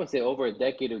 I would say, over a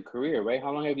decade of career, right?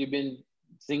 How long have you been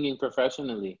singing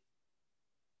professionally?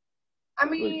 I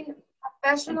With mean, um,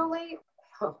 professionally,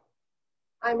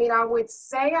 I mean, I would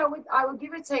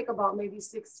give or take about maybe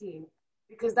 16,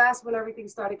 because that's when everything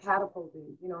started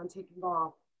catapulting, you know, and taking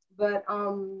off. But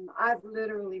I've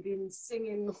literally been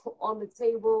singing on the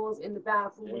tables, in the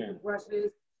bathroom with the yeah.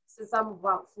 brushes since I'm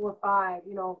about 4 or 5.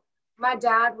 You know, my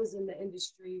dad was in the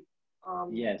industry.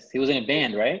 Um, Yes, he was in a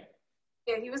band, right?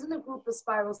 yeah, he was in the group The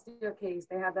Spiral Staircase.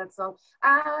 They had that song,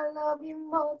 I love you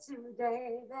more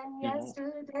today than Uh-huh.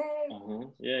 yesterday. Uh-huh.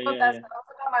 Yeah. But Yeah. that's Yeah. I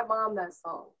also got my mom that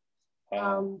song.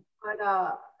 Wow. But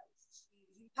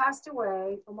he passed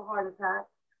away from a heart attack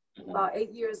Uh-huh. about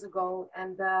 8 years ago,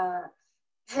 and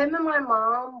him and my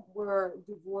mom were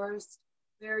divorced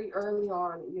very early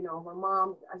on. You know, my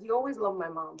mom, he always loved my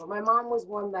mom, but my mom was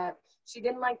one that she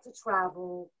didn't like to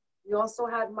travel. We also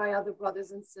had my other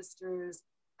brothers and sisters,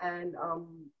 and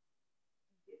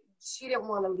she didn't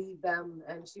want to leave them.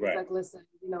 And she was Right. like, listen,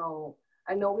 you know,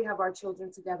 I know we have our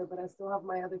children together, but I still have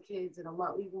my other kids, and I'm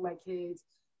not leaving my kids.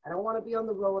 I don't want to be on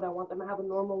the road. I want them to have a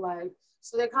normal life.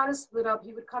 So they kind of split up.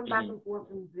 He would come back Hmm. and forth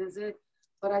and visit.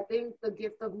 But I think the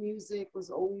gift of music was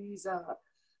always a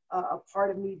part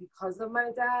of me because of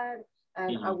my dad.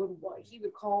 And Hmm. he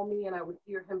would call me, and I would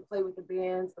hear him play with the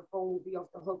bands. The phone would be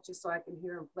off the hook just so I can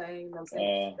hear him playing. And I'm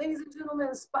saying, ladies and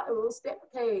gentlemen, Spiral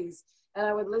Staircase. And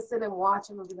I would listen and watch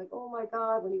him and be like, oh my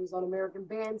God, when he was on American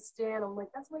Bandstand, I'm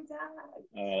like, that's my dad.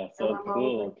 That's And so my mom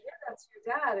was like, cool. yeah, that's your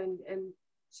dad. And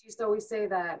she used to always say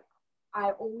that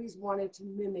I always wanted to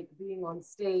mimic being on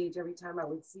stage every time I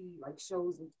would see like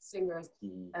shows with singers.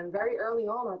 Hmm. And very early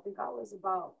on, I think I was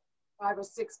about 5 or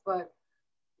 6, but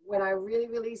when I really,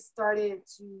 really started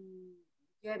to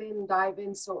get in, dive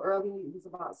in so early, it was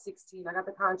about 16. I got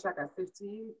the contract at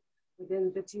 15.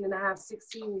 Within 15 and a half,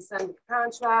 16, we signed the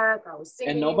contract. I was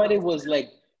And singing. I nobody was was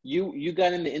like you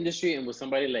got in the industry and was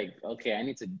somebody like, okay, I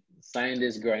need to sign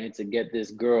this girl, I need to get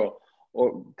this girl,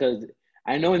 or because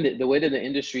I know in the way that the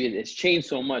industry is, it's changed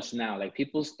so much now. Like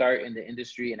people start in the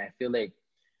industry, and I feel like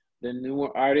the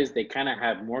newer artists, they kind of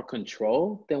have more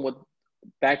control than what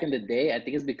back in the day. I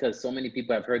think it's because so many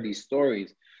people have heard these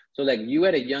stories. So like you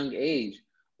at a young age,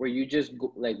 where you just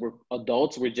like we're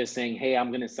adults, we're just saying, hey,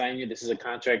 I'm gonna sign you. This is a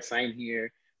contract, sign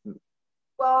here.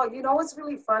 Well, you know what's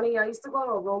really funny? I used to go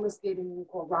to a roller skating rink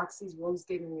called Roxy's Roller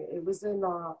Skating. It was in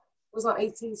was on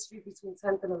 18th Street between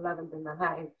 10th and 11th in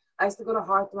Manhattan. I used to go to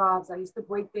Heartthrobs. I used to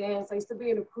break dance. I used to be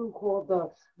in a crew called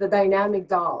the Dynamic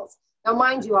Dolls. Now,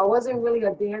 mind you, I wasn't really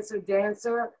a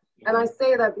dancer. And I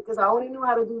say that because I only knew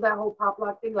how to do that whole pop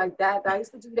lock thing like that. I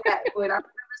used to do that, but I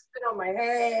would never spit on my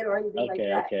head or anything like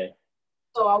that. Okay.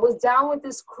 So I was down with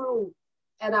this crew,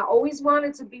 and I always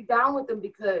wanted to be down with them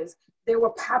because they were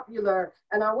popular.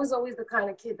 And I was always the kind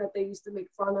of kid that they used to make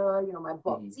fun of, you know, my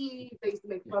buck teeth. They used to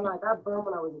make fun of. I got burned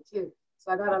when I was a kid.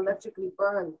 So I got electrically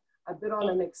burned. I bit on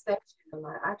an extension, and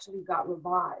I actually got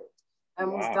revived. I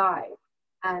almost died.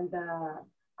 And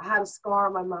I had a scar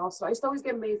on my mouth. So I used to always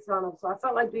get made fun of. So I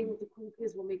felt like being with the cool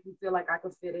kids would make me feel like I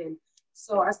could fit in.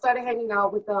 So I started hanging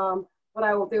out with them,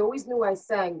 but they always knew I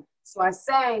sang. So I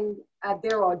sang at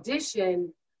their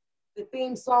audition the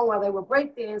theme song while they were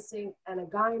breakdancing, and a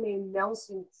guy named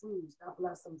Nelson Cruz, God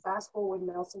bless him. Fast forward,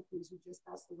 Nelson Cruz, who just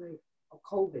passed away of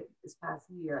COVID this past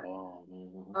year.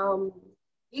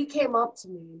 He came up to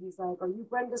me and he's like, "Are you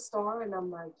Brenda Starr?" And I'm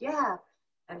like, "Yeah."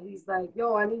 And he's like,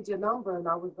 "Yo, I need your number." And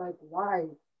I was like, "Why?"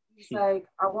 He's like,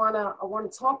 I wanna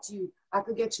talk to you. I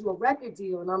could get you a record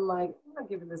deal." And I'm like, "I'm not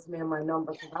giving this man my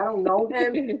number because I don't know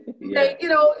him. You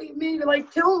know, maybe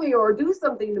like kill me or do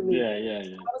something to me." Yeah.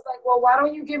 I was like, "Well, why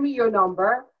don't you give me your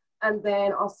number and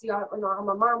then I'll see how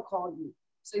my mom called you."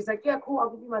 So he's like, "Yeah, cool,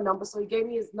 I'll give you my number." So he gave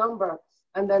me his number.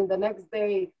 And then the next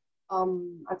day,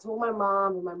 I told my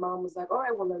mom, and my mom was like, "All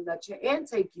right, well, then let your aunt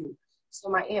take you." So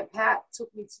my Aunt Pat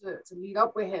took me to meet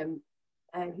up with him.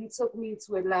 And he took me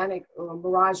to Atlantic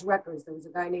Mirage Records. There was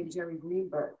a guy named Jerry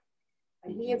Greenberg.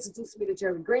 And he introduced me to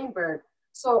Jerry Greenberg.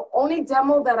 So only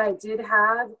demo that I did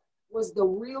have was the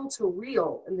reel to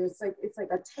reel. And it's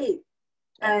like a tape.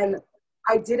 And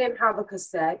I didn't have a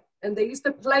cassette. And they used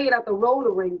to play it at the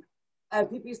roller rink. And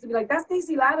people used to be like, "That's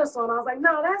Stacey Latta's song." I was like,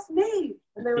 "No, that's me."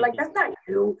 And they were like, "That's not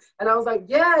you." And I was like,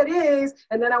 "Yeah, it is."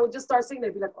 And then I would just start singing.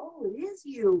 They'd be like, "Oh, it is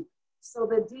you." So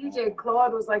the DJ,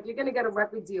 Claude, was like, "You're going to get a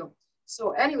record deal."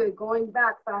 So anyway, going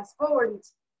back, fast forward,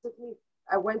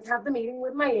 I went to have the meeting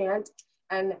with my aunt.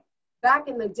 And back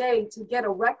in the day, to get a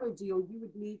record deal, you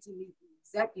would need to meet the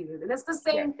executive. And it's the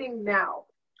same thing now.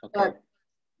 But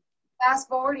fast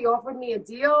forward, he offered me a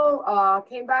deal,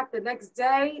 came back the next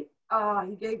day.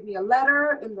 He gave me a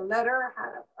letter. In the letter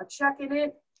had a check in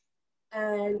it.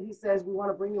 And he says, "We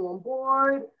want to bring you on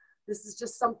board. This is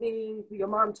just something for your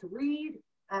mom to read.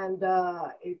 And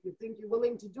if you think you're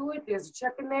willing to do it, there's a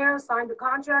check in there, sign the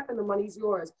contract, and the money's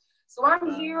yours." So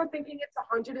I'm here thinking it's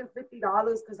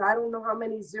 $150 because I don't know how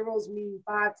many zeros mean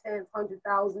 5, 10,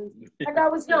 100,000. Like I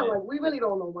was young, like we really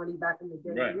don't know money back in the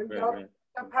day. Right.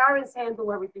 Your parents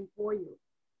handle everything for you.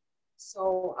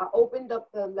 So I opened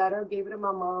up the letter, gave it to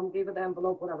my mom, gave her the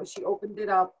envelope, whatever. She opened it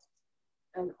up,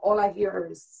 and all I hear her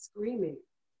is screaming.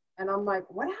 And I'm like,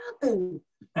 "What happened?"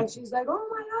 And she's like, "Oh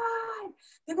my God,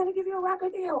 they're going to give you a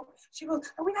record deal." She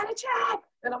goes, "And we got a check."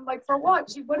 And I'm like, "For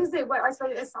what?" What is it? I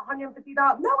said, "It's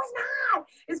 $150. "No, it's not.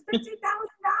 It's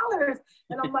 $50,000.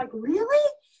 And I'm like, "Really?"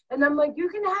 And I'm like, "You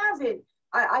can have it.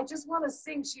 I just want to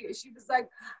sing." She was like,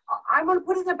 "I'm going to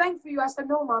put it in the bank for you." I said,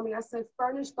 "No, Mommy." I said,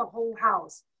 "Furnish the whole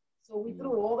house." So we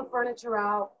threw all the furniture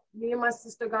out. Me and my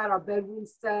sister got our bedroom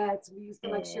sets. We used to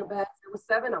like share beds. There were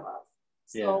 7 of us.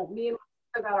 So me and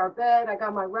I got our bed, I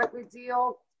got my record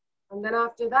deal. And then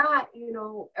after that, you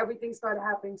know, everything started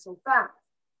happening so fast.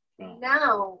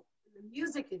 Now, in the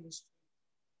music industry,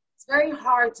 it's very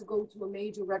hard to go to a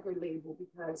major record label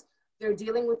because they're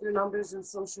dealing with your numbers in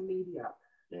social media.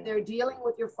 They're dealing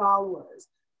with your followers.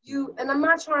 And I'm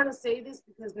not trying to say this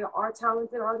because there are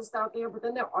talented artists out there, but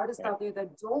then there are artists out there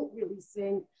that don't really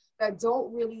sing, that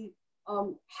don't really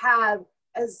have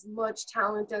as much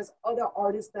talent as other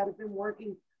artists that have been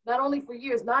working not only for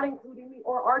years, not including me,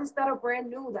 or artists that are brand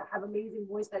new that have amazing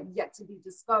voice that yet to be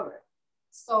discovered.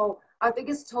 So I think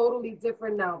it's totally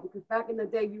different now because back in the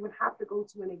day, you would have to go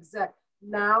to an exec.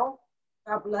 Now,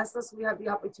 God bless us, we have the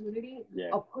opportunity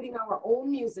of putting our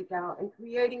own music out and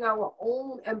creating our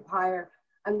own empire.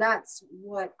 And that's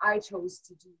what I chose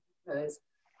to do because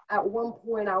at one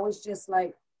point I was just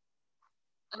like,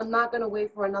 I'm not going to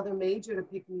wait for another major to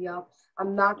pick me up.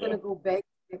 I'm not going to go beg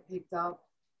to get picked up.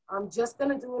 I'm just going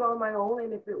to do it on my own.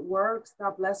 And if it works,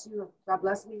 God bless you. God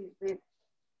bless me.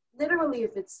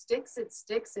 If it sticks, it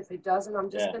sticks. If it doesn't,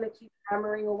 I'm just going to keep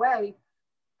hammering away.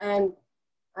 And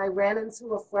I ran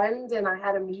into a friend and I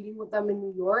had a meeting with them in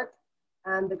New York.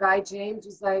 And the guy, James,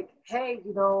 was like, "Hey,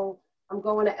 you know, I'm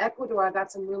going to Ecuador. I got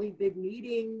some really big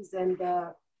meetings and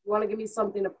you want to give me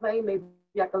something to play? Maybe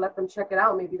I can let them check it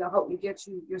out. Maybe they'll help me get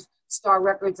you your Starr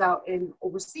records out in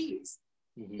overseas."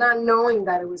 Not knowing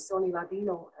that it was Sony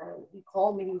Latino. And he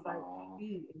called me, he's like,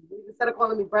 "B." Instead of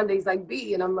calling me Brenda, he's like,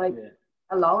 "B." And I'm like,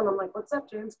 hello. And I'm like, what's up,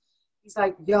 James? He's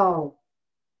like, yo,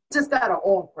 just got an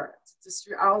offer to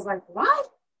distribute. I was like, what?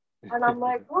 And I'm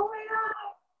like, oh my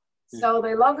God. So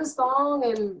they love the song,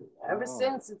 and ever Oh,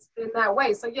 since it's been that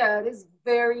way. So yeah, it is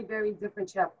very, very different,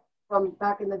 Chef, from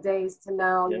back in the days to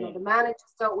now. You know, yeah, the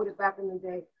managers dealt with it back in the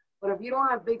day. But if you don't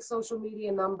have big social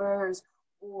media numbers,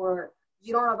 or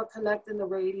you don't have a connect in the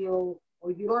radio,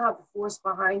 or you don't have a force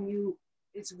behind you,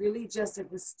 it's really just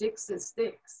if it sticks, it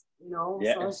sticks. You know,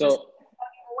 yeah. so And it's just so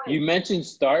away. you mentioned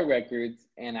Star Records,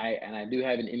 and I do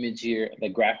have an image here, the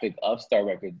graphic of Star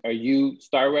Records. Are you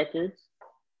Star Records?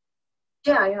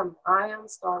 Yeah, I am. I am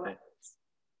Starr Okay.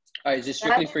 Records. Is it That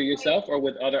strictly is for yourself or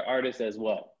with other artists as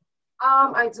well?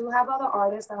 I do have other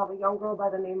artists. I have a young girl by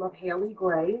the name of Haley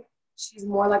Gray. She's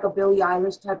more like a Billie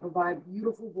Eilish type of vibe.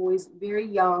 Beautiful voice, very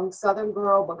young, Southern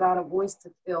girl, but got a voice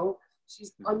to fill.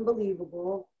 She's Mhm.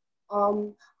 unbelievable.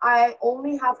 I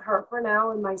only have her for now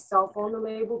and myself on Okay. the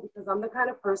label because I'm the kind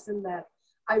of person that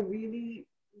I really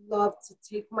love to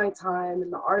take my time,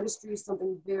 and the artistry is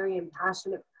something very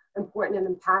impassionate, important and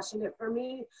impassionate for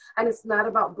me. And it's not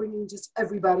about bringing just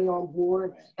everybody on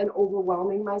board Right. and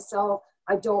overwhelming myself.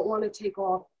 I don't want to take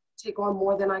on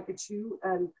more than I could chew.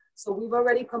 And so we've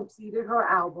already completed her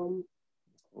album,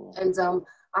 Cool. and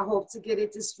I hope to get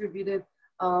it distributed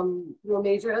through a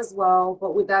major as well.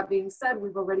 But with that being said,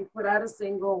 we've already put out a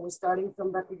single. We're starting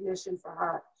some recognition for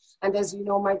her. And as you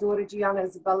know, my daughter Gianna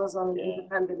Isabella's on an Yeah.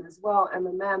 independent as well,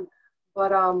 MMM.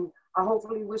 But I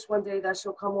hopefully wish one day that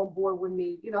she'll come on board with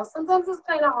me. You know, sometimes it's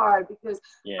kind of hard because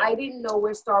Yeah. I didn't know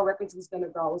where Star Records was going to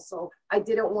go. So I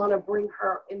didn't want to bring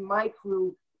her in my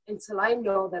crew until I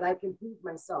know that I can prove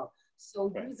myself. So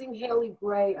Right. using Haley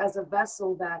Gray as a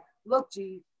vessel that, look,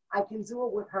 G, I can do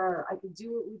it with her. I can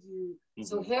do it with you.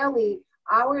 So Hmm. Haley,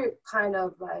 our kind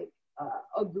of like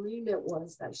agreement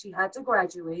was that she had to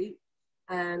graduate,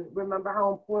 and remember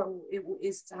how important it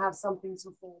is to have something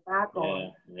to fall back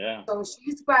on. Yeah. Yeah. So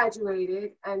she's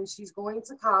graduated and she's going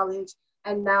to college,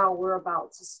 and now we're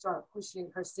about to start pushing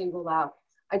her single out.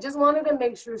 I just wanted to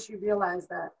make sure she realized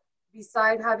that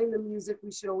beside having the music,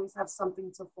 we should always have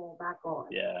something to fall back on.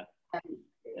 Yeah. And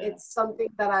Yeah. it's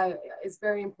something that is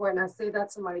very important. I say that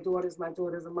to my daughters. My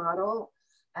daughter's a model,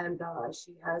 and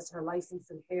she has her license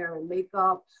in hair and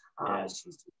makeup. Yeah.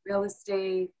 She's doing real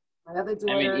estate. My other I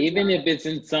mean, daughter, even Gianna, if it's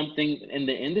in something in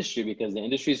the industry, because the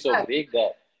industry is so right. big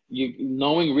that you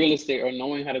knowing real estate or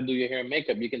knowing how to do your hair and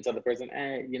makeup, you can tell the person,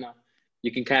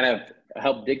 you can kind of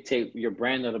help dictate your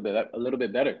brand a little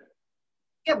bit better,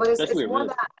 Yeah, but especially it's with more real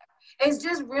that estate. it's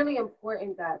just really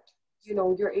important that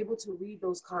you're able to read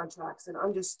those contracts and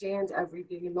understand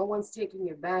everything, and no one's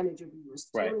taking advantage of you or Right.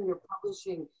 stealing your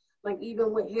publishing. Like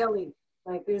even with Haley,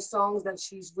 like there's songs that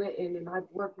she's written and I've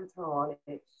worked with her on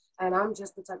it. And I'm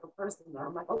just the type of person that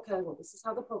I'm like, okay, well, this is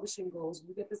how the publishing goes.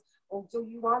 You get this. Oh, do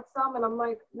you want some? And I'm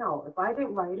like, no, if I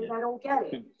didn't write it, Yeah. I don't get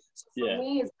it. So for Yeah.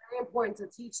 me, it's very important to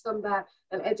teach them that,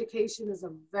 and education is a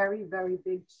very, very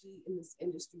big key in this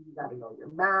industry. You got to know your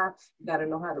math. You got to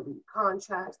know how to read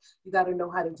contracts. You got to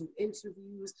know how to do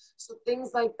interviews. So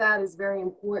things like that is very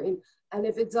important. And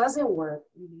if it doesn't work,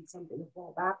 you need something to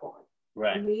fall back on. For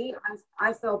Right. me,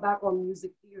 I fell back on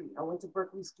music theory. I went to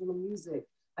Berkeley School of Music.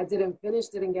 I didn't finish,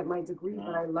 didn't get my degree,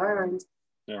 but Uh, I learned,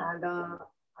 yeah. and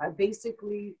I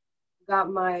basically got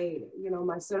my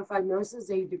certified nurse's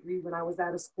aid degree when I was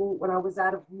out of school. When I was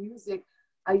out of music,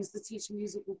 I used to teach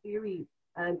musical theory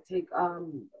and take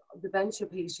dementia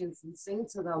patients and sing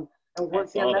to them and I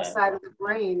work their saw left that. side of the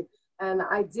brain. And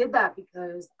I did that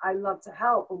because I love to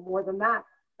help. But more than that,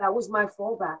 that was my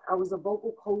fallback. I was a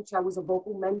vocal coach. I was a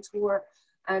vocal mentor.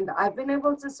 And I've been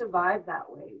able to survive that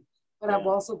way. But I've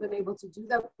Yeah. also been able to do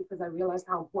that because I realized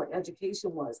how important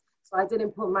education was. So I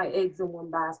didn't put my eggs in one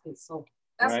basket. So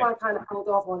that's Right. why I kind of held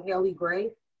off on Haley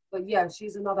Gray. But yeah,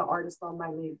 she's another artist on my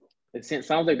label.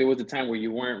 Sounds like there was a time where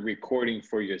you weren't recording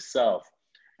for yourself.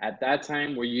 At that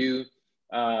time, were you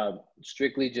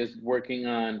strictly just working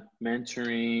on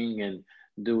mentoring and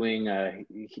doing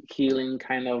healing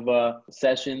kind of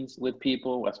sessions with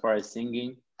people as far as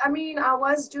singing? I mean, I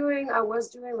was doing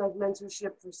like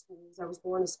mentorship for schools. I was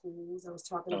going to schools. I was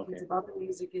talking to kids Okay. about the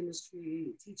music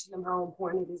industry, teaching them how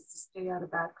important it is to stay out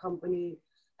of bad company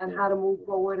and Yeah. how to move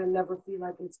forward and never feel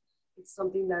like it's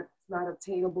something that's not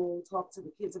obtainable. Talk to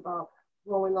the kids about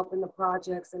growing up in the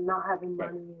projects and not having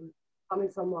Right. money and coming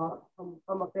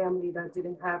from a family that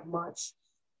didn't have much.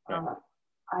 Right. Uh,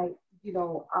 I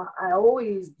I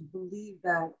always believe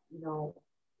that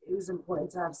it was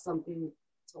important to have something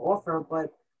to offer,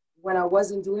 but when I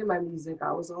wasn't doing my music,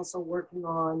 I was also working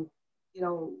on,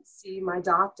 seeing my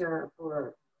doctor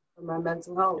for my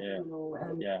mental health, Yeah.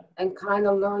 and Yeah. and kind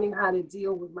of learning how to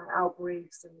deal with my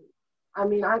outbreaks and I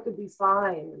mean, I could be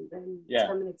fine, and then Yeah.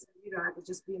 10 minutes later, I could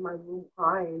just be in my room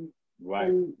crying, Right.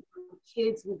 and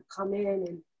kids would come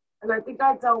in, and I think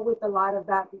I dealt with a lot of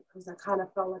that because I kind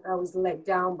of felt like I was let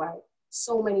down by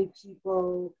so many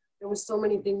people. There were so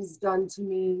many things done to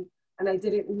me, and I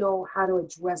didn't know how to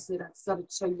address it at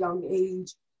such a young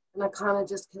age, and I kind of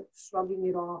just kept shrugging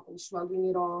it off and shrugging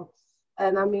it off.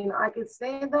 And I mean, I could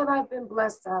say that I've been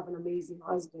blessed to have an amazing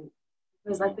husband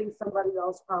because I Mm-hmm. think somebody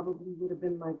else probably would have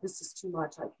been like, this is too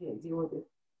much. I can't deal with it.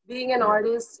 Being an Yeah.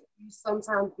 artist, you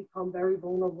sometimes become very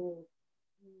vulnerable.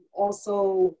 You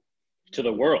also, To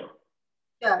the world.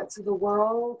 yeah, to the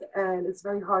world, and it's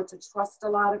very hard to trust a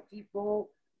lot of people.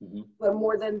 Mm-hmm. But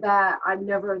more than that, I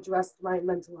never addressed my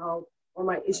mental health or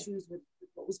my Right. issues with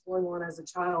what was going on as a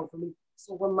child for me.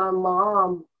 So when my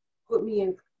mom put me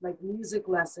in like music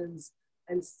lessons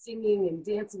and singing and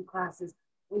dancing classes,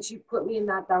 when she put me in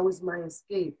that, that was my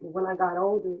escape. But when I got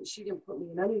older, she didn't put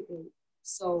me in anything.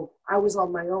 So I was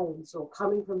on my own. So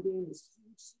coming from being this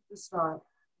huge superstar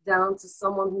down to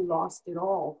someone who lost it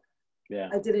all, Yeah.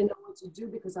 I didn't know what to do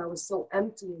because I was so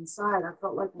empty inside. I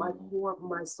felt like my Mm-hmm. core of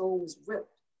my soul was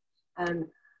ripped and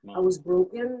I Wow. was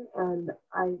broken. And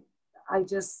I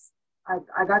just,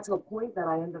 I got to a point that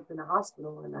I ended up in a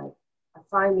hospital, and I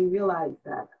finally realized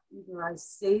that either I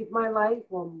saved my life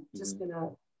or I'm just Mm-hmm.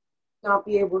 gonna not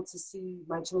be able to see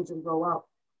my children grow up.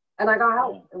 And I got Yeah.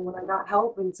 help. And when I got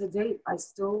help, and to date, I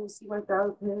still see my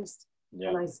therapist Yeah.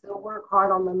 and I still work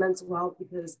hard on my mental health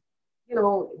because, you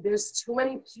know, there's too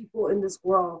many people in this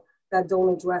world that don't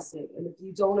address it. And if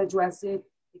you don't address it,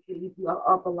 it can leave you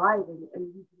up alive and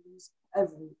you can lose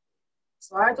everything.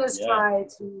 So Yeah.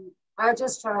 I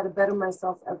just try to better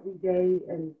myself every day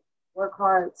and work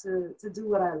hard to do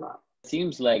what I love. It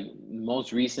seems like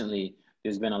most recently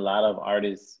there's been a lot of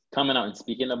artists coming out and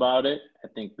speaking about it. I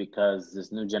think because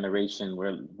this new generation we're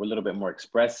a little bit more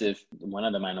expressive. One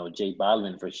of them I know, J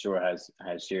Balvin for sure has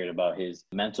shared about his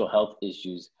mental health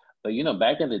issues. But you know,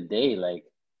 back in the day, like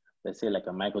let's say like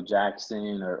a Michael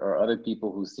Jackson or other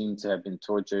people who seem to have been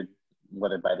tortured,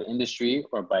 whether by the industry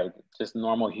or by just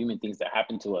normal human things that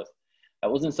happen to us.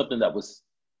 That wasn't something that was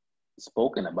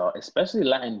spoken about, especially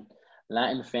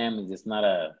Latin families. It's not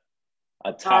a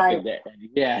Right. topic that,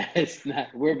 yeah, it's not.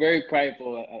 We're very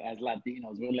prideful as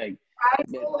Latinos. We're like,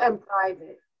 Prideful and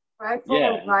private. Prideful and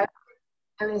yeah, private.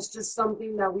 And it's just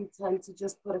something that we tend to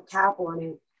just put a cap on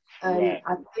it. And right,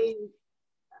 I think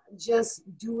just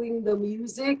doing the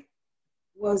music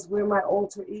was where my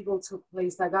alter ego took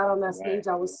place. I got on that right, stage,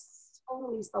 I was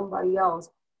totally somebody else,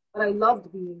 but I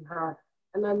loved being her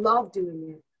and I love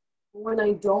doing it. But when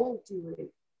I don't do it,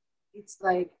 it's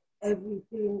like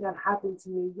everything that happened to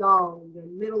me young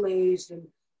and middle aged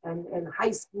and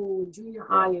high school and junior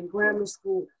yeah. high and grammar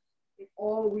school, it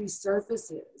all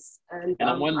resurfaces. And And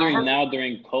I'm I wondering have, now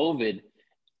during COVID,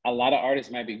 a lot of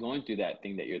artists might be going through that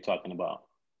thing that you're talking about,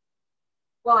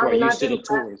 well, who I are mean, I've used to been the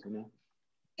blessed. tours, you know?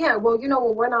 Yeah, well, you know,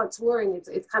 when we're not touring,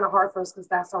 it's kind of hard for us because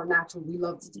that's our natural. We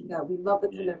love to do Mhm. that. We love the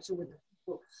Yeah, connection with the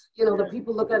people. You know, the yeah,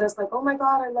 people look at us like, oh my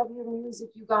God, I love your music.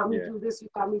 You got me yeah, through this, you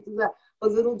got me through that.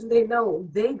 But little do they know,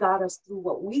 they got us through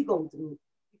what we go through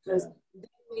because yeah, they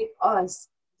make us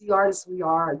the artists we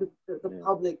are, the yeah,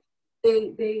 public. They,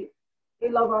 they, they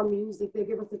love our music. They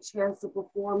give us a chance to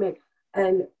perform it.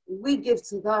 And we give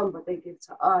to them, but they give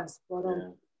to us. But yeah,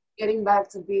 getting back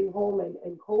to being home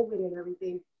and COVID and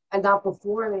everything and not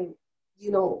performing,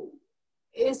 you know,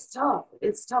 it's tough.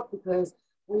 It's tough because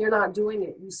when you're not doing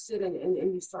it, you sit and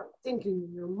you start thinking,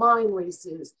 your mind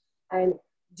races. And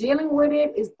dealing with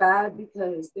it is bad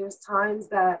because there's times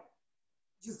that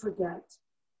you forget.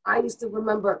 I used to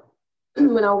remember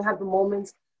when I would have the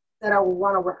moments that I would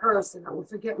want to rehearse and I would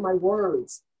forget my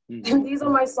words. hmm, And these are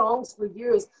my songs for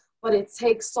years, but it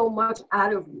takes so much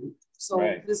out of you. So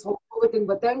right, this whole COVID thing,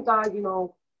 but thank God, you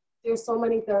know, there's so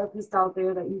many therapists out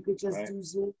there that you could just right. do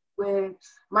Zoom with.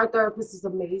 My therapist is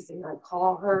amazing. I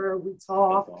call her, we That's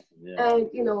talk, awesome. Yeah, and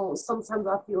you know, sometimes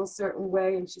I feel a certain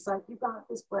way, and she's like, "You got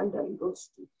this, Brenda." You go,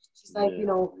 she's like, you yeah,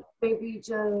 know, maybe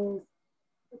just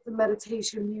put the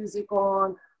meditation music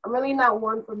on. I'm really not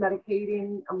one for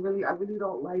medicating. I really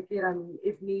don't like it. I mean,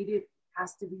 if needed, it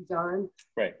has to be done.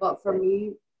 right. But for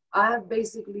me, I have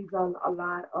basically done a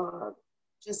lot of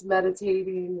just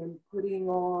meditating and putting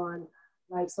on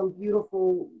like some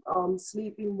beautiful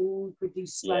sleeping mood for Yeah.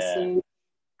 de-stressing.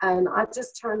 And I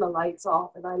just turn the lights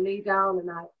off and I lay down and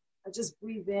I just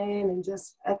breathe in and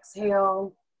just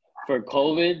exhale. For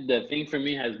COVID, the thing for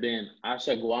me has been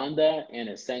ashwagandha and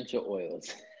essential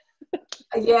oils.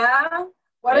 Yeah.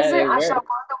 What is Yeah, it? they Ashwagandha. work.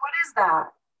 What is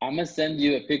that? I'm gonna send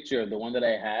you a picture of the one that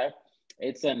I have.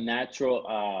 It's a natural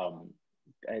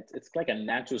it's like a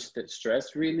natural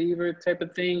stress reliever type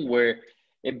of thing where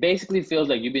it basically feels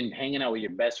like you've been hanging out with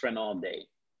your best friend all day.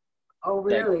 Oh,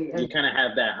 Like really? you kind of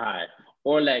have that high,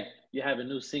 or like you have a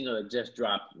new single that just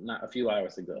dropped not a few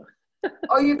hours ago.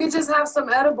 Or you could just have some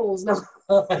edibles. No.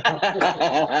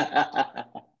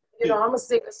 You know, I'm a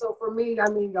singer, so for me, I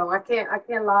mean, I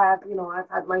can't lie. You know, I've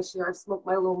had my share. I've smoked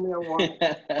my little marijuana,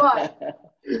 but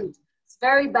it's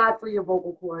very bad for your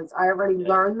vocal cords. I already Yeah,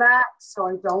 learned that, so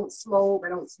I don't smoke. I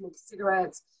don't smoke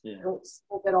cigarettes. I yeah, don't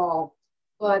smoke at all.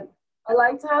 But I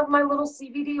like to have my little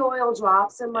CBD oil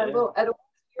drops and my yeah, little edibles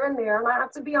here and there. And I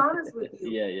have to be honest with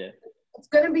you, yeah, yeah. it's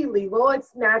going to be legal.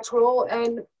 It's natural,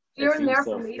 and It here and seems there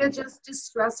for so. me to just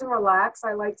distress and relax.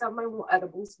 I like to have my little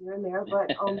edibles here and there, but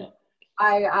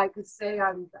I could say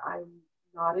I'm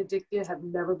not addicted. Have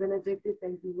never been addicted.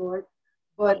 Thank you, Lord.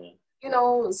 But Yeah, you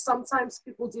know, sometimes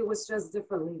people deal with stress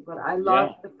differently. But I love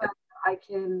yeah, the fact that I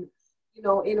can, you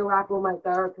know, interact with my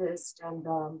therapist, and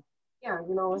yeah,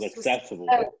 you know, it's it's just accessible.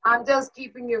 hey, I'm just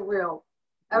keeping it real.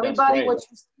 That's Everybody, right. what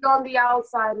you see on the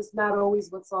outside is not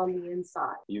always what's on the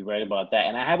inside. You're right about that.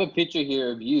 And I have a picture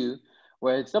here of you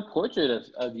where it's a portrait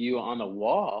of you on a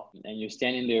wall and you're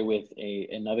standing there with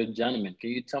another gentleman.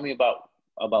 Can you tell me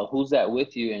about who's that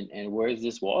with you and where is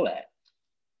this wall at?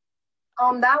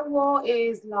 That wall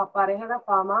is La Pareja de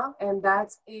Fama, and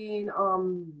that's in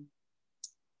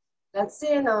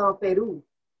Peru.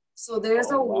 So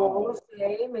there's Oh a wall wow. of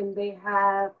fame, and they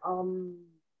have I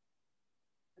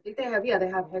think they have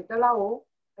Hector Lavoe.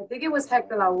 I think it was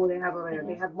Hector Lavoe they have over there.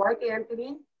 They Uh-huh. have Mark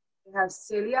Anthony, they have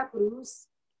Celia Cruz,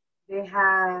 they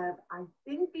have I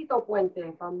think Tito Puente,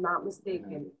 if I'm not Uh-huh.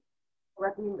 mistaken.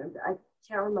 Correct me, I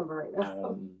can't remember right now.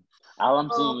 Um, all I'm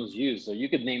um, seeing is you, so you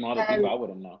could name all the people and I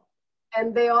wouldn't know.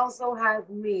 and they also have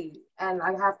me, and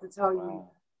I have to tell you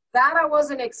Wow. that I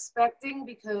wasn't expecting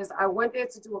because I went there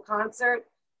to do a concert,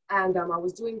 and I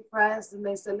was doing press, and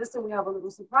they said, "Listen, we have a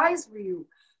little surprise for you."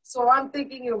 So I'm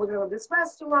thinking, you know, we're gonna go to this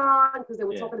restaurant because they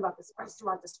were Yeah. talking about this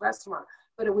restaurant,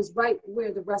 but it was right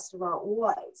where the restaurant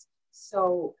was.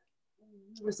 So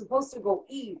we were supposed to go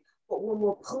eat, but when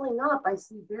we're pulling up, I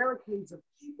see barricades of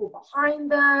people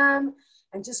behind them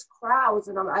and just crowds.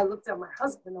 And I looked at my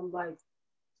husband. I'm like,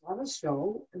 "Do I have a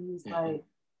show?" And he's like,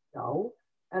 "No."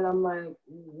 And I'm like,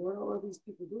 "What are all these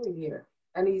people doing here?"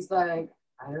 And he's like,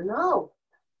 "I don't know."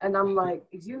 And I'm like,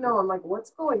 "You know," I'm like,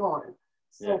 "What's going on?"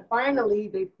 Yeah. So finally,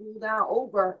 they pulled out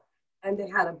over, and they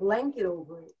had a blanket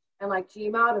over it. And I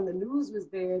came out, and the news was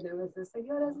there. There was this,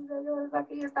 "Señoras y señores,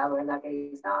 aquí está Brenda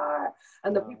K. Starr."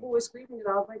 And the Wow. people were screaming, and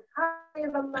I was like, "Hi."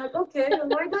 And I'm like, "Okay,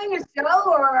 am I doing a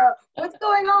show or what's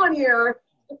going on here?"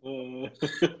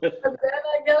 And then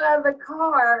I get out of the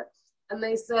car and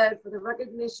they said, for the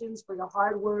recognitions for your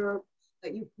hard work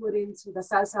that you put into the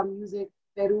salsa music,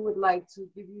 Peru would like to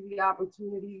give you the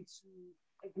opportunity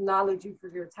to acknowledge you for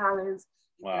your talents.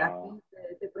 Y que Wow.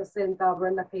 aquí te presenta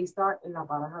Brenda K. Starr en la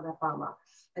Baraja de Fama.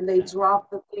 And they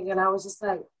dropped the thing, and I was just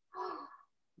like,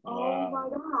 oh my Wow.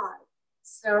 God.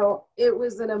 So it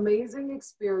was an amazing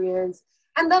experience.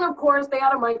 And then, of course, they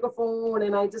had a microphone,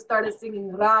 and I just started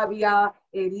singing Rabia,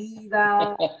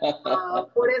 Herida,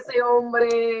 Por ese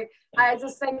hombre. I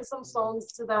just sang some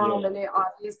songs to them, Yeah. and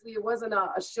it wasn't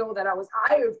a show that I was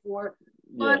hired for,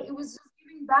 but Yeah. it was just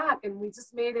giving back, and we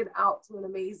just made it out to an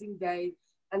amazing day.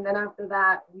 And then after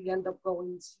that, we end up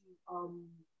going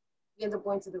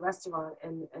to the restaurant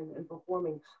and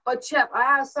performing. But Chip, I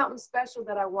have something special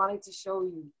that I wanted to show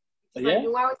you because I Yeah.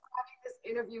 knew I was having this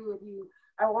interview with you.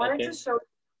 I wanted to Okay. show you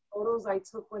photos I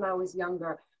took when I was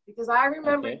younger because I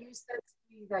remember Okay. you said to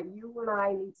me that you and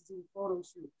I need to do a photo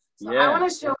shoot. So I Yeah. want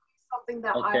to show you something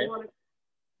that I Okay. want to.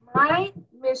 My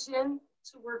mission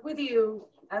to work with you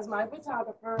as my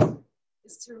photographer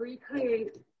is to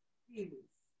recreate these.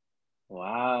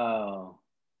 Wow.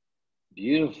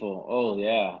 Beautiful. Oh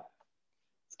yeah.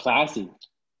 It's classy.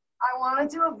 I want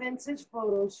to do a vintage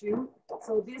photo shoot.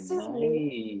 So this is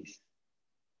me. Nice.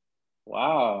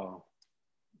 Wow.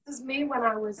 This is me when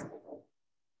I was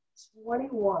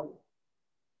 21.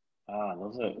 Ah,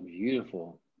 those are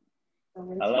beautiful. I'm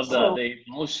going I to keep love going. the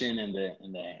emotion and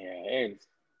the hairs.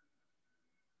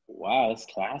 Wow, it's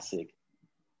classic.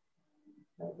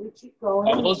 We keep Are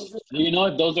going. This those, is do you know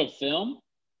if those are film?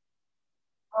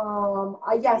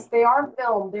 yes, they are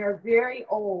filmed. They're very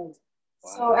old.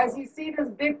 So as Wow. you see this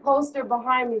big poster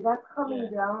behind me, that's coming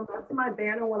Yeah. down. That's my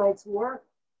banner when I tour.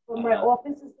 But my Uh-huh.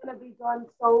 office is going to be done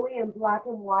solely in black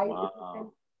and white. It's in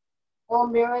Wow. all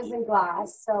mirrors and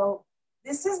glass. So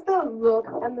this is the look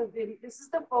and the video. This is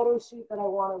the photo shoot that I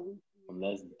want to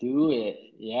Let's do it.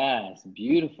 Yeah, it's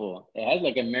beautiful. It has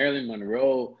like a Marilyn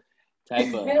Monroe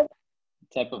type of recreate.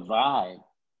 type of vibe.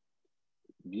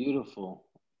 Beautiful.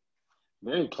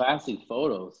 Very classic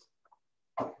photos.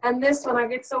 And this one, I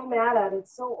get so mad at it.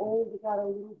 It's so old. It got a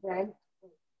little bent.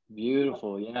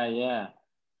 Beautiful. Yeah, yeah.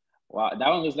 Wow, that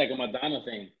one looks like a Madonna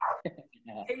thing.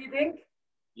 Yeah, you think?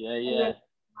 Yeah, And then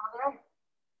yeah.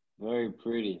 Very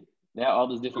pretty. They have all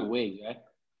those different wigs, right?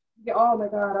 yeah, oh my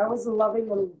God, I was loving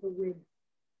the wig.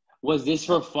 Was this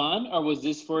for fun or was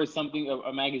this for something,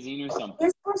 a magazine or something?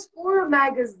 This was for a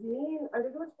magazine. I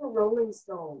think it was for Rolling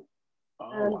Stone.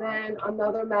 Oh, And wow. then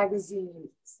another magazine.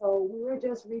 So we were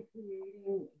just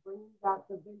recreating, bringing back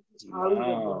the vintage Hollywood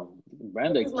look. Wow. It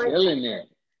Brenda was my killing favorite. it.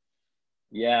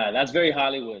 Yeah, that's very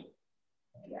Hollywood.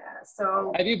 Yeah.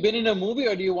 So Have you been in a movie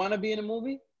or do you want to be in a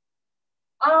movie?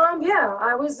 yeah,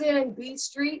 I was in Beat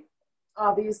Street,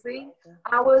 obviously.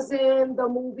 I was in the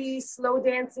movie Slow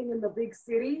Dancing in the Big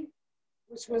City,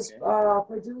 which was Okay.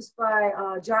 produced by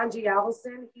John G.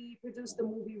 Avildsen. He produced the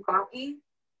movie Rocky.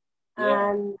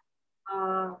 Yeah. And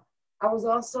I was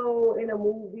also in a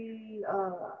movie,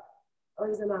 I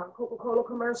was in a Coca-Cola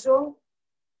commercial.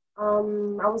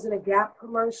 I was in a Gap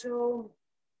commercial.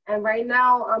 And right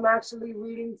now I'm actually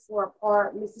reading for a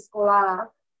part, Mrs. Colada.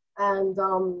 And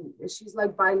she's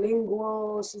like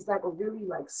bilingual. She's like a really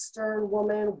like stern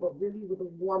woman, but really with a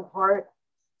warm heart.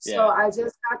 So Yeah. I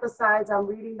just got the sides. I'm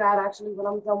reading that actually. When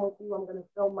I'm done with you, I'm gonna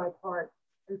film my part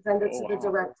and send it Oh, to the wow.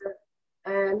 director.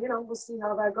 And we'll see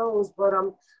how that goes. But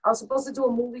I was supposed to do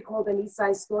a movie called An East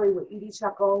Side Story with Edie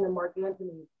Chacon and Mark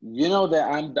Anthony. You know that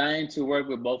I'm dying to work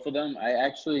with both of them. I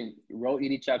actually wrote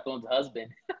Edie Chacon's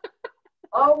husband.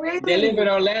 Oh, They live in really?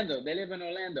 Orlando. They live in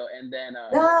Orlando. And then,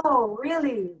 No,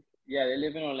 really. yeah, they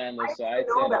live in Orlando. I So I didn't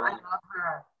know said I that. I want, love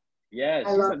her. yeah,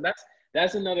 I love her.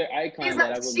 that's another She's icon a,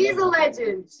 that I would she's love a to work with.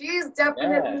 legend. She's Yeah.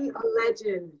 definitely a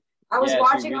legend. I was Yeah, she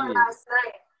watching her really is. last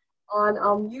night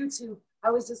on YouTube. I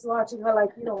was just watching her,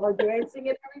 like, her dancing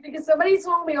and everything. And somebody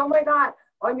told me, oh my God,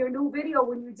 on your new video,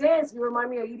 when you dance, you remind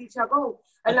me of Edie Chacon.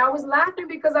 And I was laughing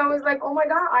because I was like, oh my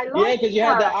God, I love Yeah, because you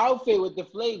had her. the outfit with the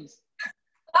flakes.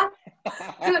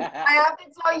 Dude, I have to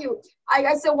tell you,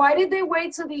 I said, why did they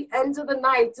wait till the end of the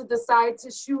night to decide to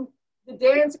shoot the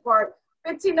dance part?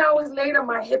 15 hours later,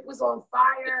 my hip was on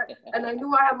fire and I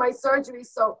knew I had my surgery.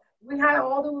 So we had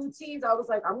all the routines. I was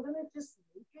like, I'm going to just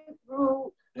make it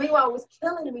through. Meanwhile, it was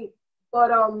killing me. But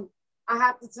I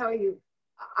have to tell you,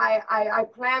 I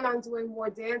plan on doing more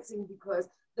dancing because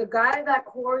the guy that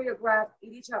choreographed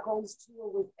Edie Chacon's tour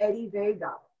was Eddie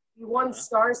Vega. He won Uh-huh.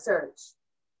 Star Search.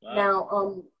 Wow.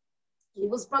 Now, he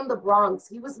was from the Bronx.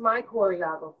 He was my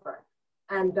choreographer.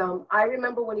 And I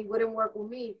remember when he wouldn't work with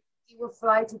me, he would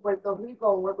fly to Puerto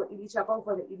Rico and work with Edie Chacon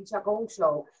for the Edie Chacon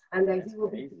show. And then That's he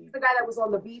would be crazy. the guy that was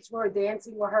on the beach with her,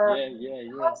 dancing with her. Yeah, yeah,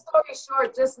 yeah. Long story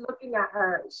short, just looking at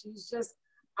her,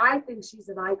 I think she's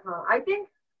an icon. I think,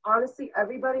 honestly,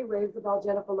 everybody raves about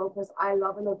Jennifer Lopez. I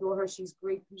love and adore her. She's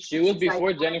great She people. was She's like,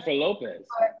 before Jennifer Lopez.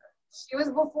 she was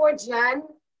before Jen,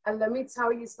 and let me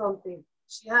tell you something.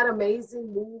 She had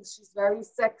amazing moves. She's very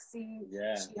sexy.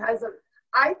 Yeah. She has a.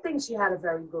 I think she had a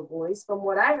very good voice, from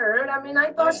what I heard. I mean,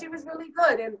 I thought Yeah. she was really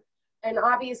good, and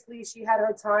obviously she had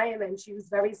her time, and she was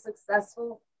very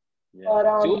successful. Yeah.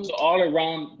 But She was an all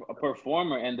around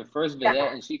performer and the first yeah,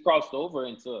 vedette, and she crossed over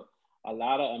into a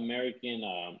lot of American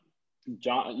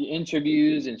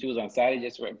interviews, and she was on Saturday.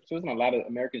 She was on a lot of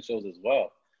American shows as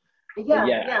well. But yeah,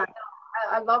 yeah, yeah.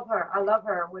 I love her. I love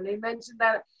her. When they mentioned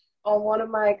that on one of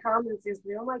my comments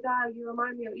yesterday, oh my God, you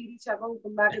remind me of Edie Chacon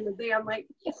from back in the day. I'm like,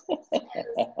 yes.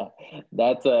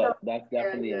 So, that's yeah,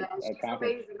 definitely yeah. a She's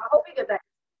compliment. amazing. I hope we get that.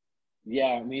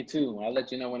 Yeah, me too. I'll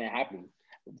let you know when it happens.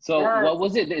 So what Yes.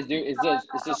 was it? Is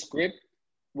the script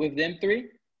with them three?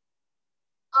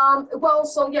 Well,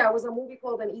 so yeah, it was a movie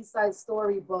called An East Side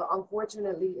Story, but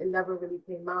unfortunately, it never really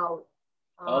came out.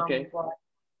 Okay. But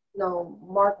no,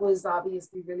 Mark was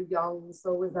obviously really young,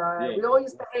 so was I. Yeah. We all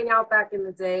used to hang out back in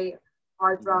the day, Hmm.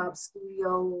 Heartthrob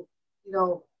Studio. You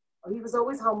know, he was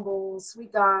always humble,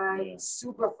 sweet guy, Yeah.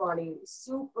 super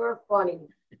funny,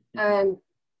 and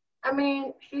I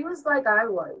mean, he was like I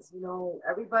was.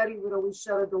 Everybody would always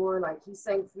shut a door. Like he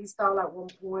sang freestyle at one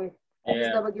point. He was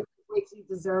Yeah. never given the break he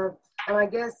deserved, and I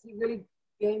guess he really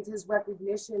gained his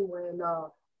recognition when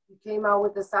he came out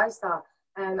with the side style.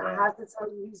 And I Yeah. have to tell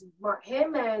you,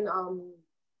 him and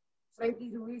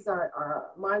Frankie Ruiz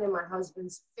are mine and my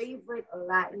husband's favorite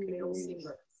Latin Okay, male Louise.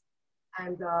 singers.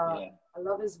 And Yeah. I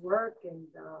love his work, and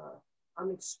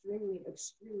I'm extremely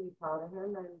proud of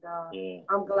him. And Yeah.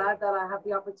 I'm glad that I have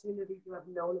the opportunity to have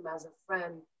known him as a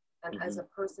friend and as Hmm. a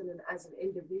person and as an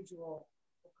individual,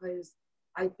 because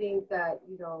I think that,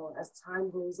 as time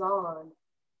goes on,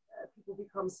 people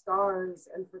become stars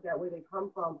and forget where they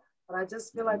come from. But I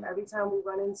just feel like Hmm. every time we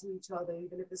run into each other,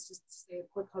 even if it's just to say a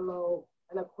quick hello,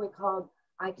 and a quick hug,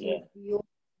 I can Yeah. feel,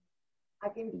 I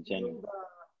can feel Genuine.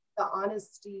 the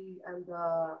honesty and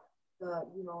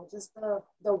just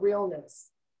the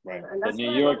realness. Right. And The that's New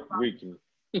what I love York about him. region.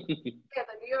 Yeah,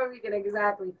 the New York weekend,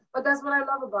 exactly. But that's what I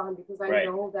love about him because I Right.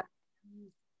 know that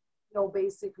he,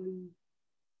 basically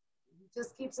he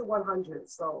just keeps it 100.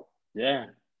 So Yeah.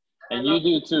 I And you love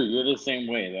do too. You're the same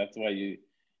way. That's why you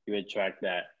attract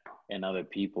that in other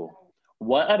people.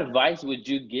 What advice would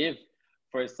you give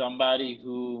for somebody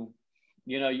who,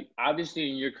 obviously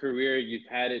in your career you've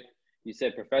had it. You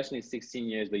said professionally 16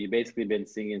 years, but you basically been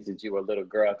singing since you were a little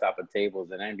girl on top of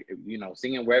tables, and then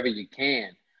singing wherever you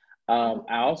can.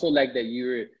 I also like that you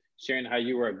were sharing how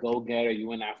you were a go getter. You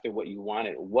went after what you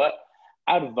wanted. What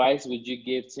advice would you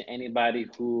give to anybody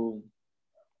who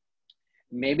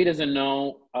maybe doesn't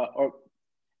know, or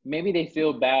maybe they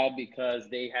feel bad because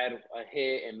they had a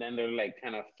hit and then they're like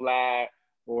kind of flat,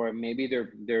 or maybe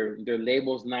their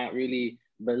label's not really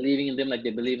believing in them like they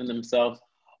believe in themselves.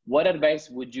 What advice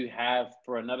would you have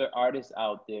for another artist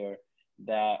out there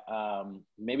that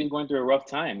maybe is going through a rough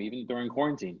time, even during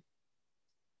quarantine?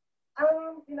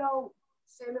 you know,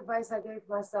 same advice I gave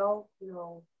myself.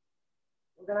 We're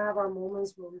gonna have our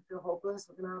moments where we feel hopeless.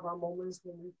 We're gonna have our moments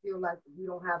when we feel like we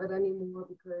don't have it anymore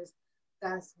because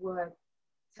that's what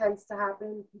tends to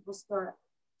happen. People start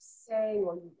saying,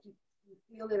 or you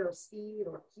feel it or see it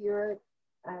or hear it.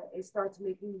 It starts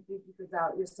making you think you could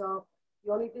doubt yourself.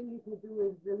 The only thing you can do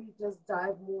is really just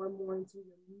dive more and more into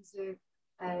your music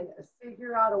and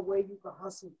figure out a way you can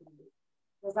hustle through it.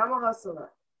 Because I'm a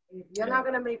hustler. If you're Yeah. not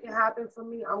gonna make it happen for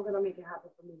me, I'm gonna make it happen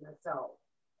for me myself.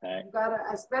 Right. You gotta,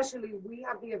 especially we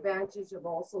have the advantage of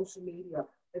all social media.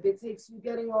 If it takes you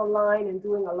getting online and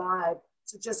doing a live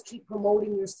to just keep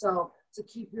promoting yourself, to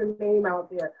keep your name out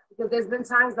there. Because there's been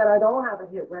times that I don't have a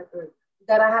hit record,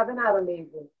 that I haven't had a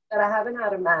label, that I haven't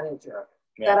had a manager,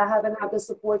 that Right. I haven't had the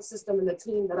support system and the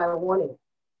team that I wanted.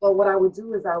 But what I would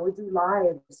do is I would do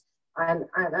lives. And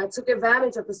I took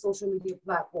advantage of the social media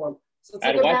platform. So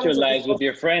take I'd watch your advantage of the lives with social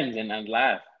your friends and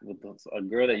laugh with a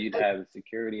girl that you'd have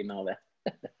security and all that.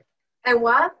 and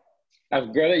what? A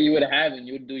girl that you would have, and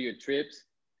you would do your trips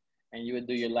and you would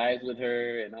do your lives with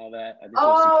her and all that. I think she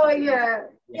was Oh 16. yeah,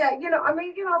 Yeah. yeah. I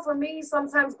mean, for me,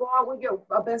 sometimes go out with your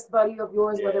a best buddy of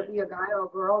yours, whether Yeah. it be a guy or a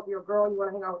girl. If you're a girl and you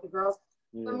want to hang out with the girls,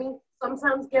 for Yeah. me,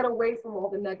 sometimes get away from all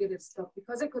the negative stuff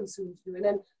because it consumes you. And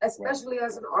then, Right. especially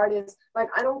as an artist, like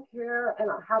I don't care, and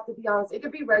I have to be honest, it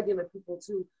could be regular people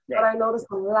too. But Right. I notice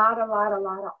a lot of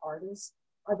artists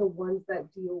are the ones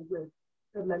that deal with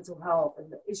the mental health and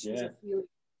the issues Yeah. of feeling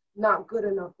not good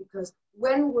enough because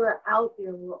when we're out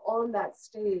there, we're on that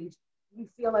stage we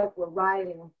feel like we're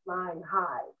riding and flying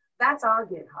high. That's our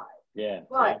get high. Yeah. Yeah.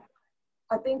 But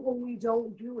I think when we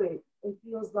don't do it, it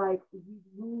feels like we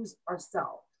lose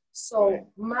ourselves. Right. So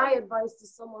my advice to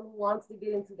someone who wants to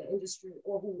get into the industry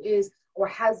or who is or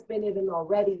has been in it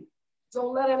already,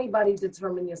 don't let anybody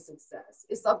determine your success.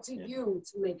 It's up to Yeah. you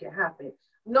to make it happen.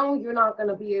 No, you're not going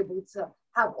to be able to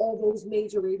have all those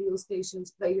major radio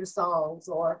stations play your songs,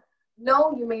 or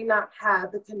no, you may not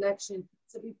have the connection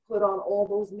to be put on all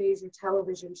those major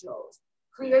television shows.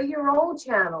 Create your own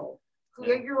channel, Yeah.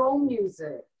 create your own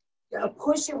music, Yeah.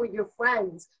 push it with your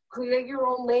friends, create your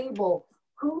own label,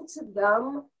 prove to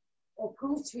them or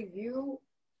prove to you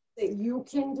that you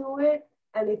can do it.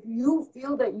 And if you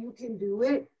feel that you can do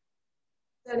it,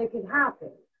 then it can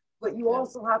happen. But you Yeah.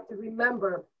 also have to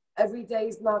remember every day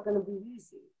is not going to be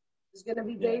easy. There's going to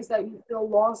be Yeah. days that you feel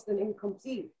lost and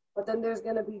incomplete. But then there's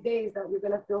going to be days that you're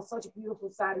going to feel such beautiful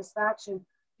satisfaction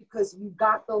because you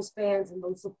got those fans and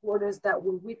those supporters that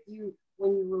were with you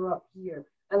when you were up here.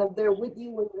 And if they're with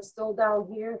you when you're still down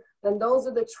here, then those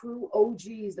are the true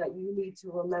OGs that you need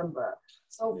to remember.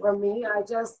 So Yeah. for me,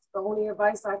 the only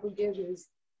advice I could give is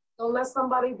don't let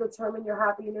somebody determine your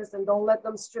happiness and don't let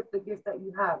them strip the gift that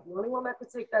you have. The only one that could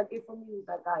take that gift from you is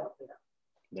that guy up there.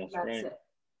 That's That's right. it.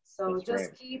 So That's right.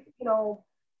 just keep,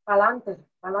 pa'lante,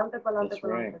 pa'lante, pa'lante, That's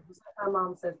right. pa'lante. Just like my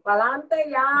mom says, pa'lante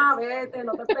ya, vete,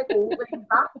 no te preocupes,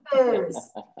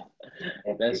 antes.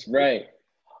 That's right.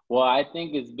 Well, I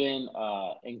think it's been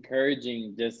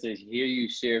encouraging just to hear you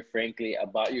share frankly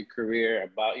about your career,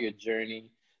 about your journey,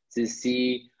 to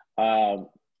see, um,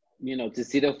 to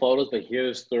see the photos, but hear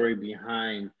the story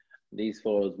behind these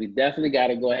photos. We definitely got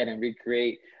to go ahead and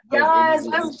recreate those Yes, images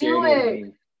you let's do shared with it.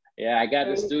 me. Yeah, I got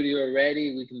the studio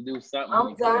ready. We can do something when I'm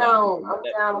you come down. down. You I'm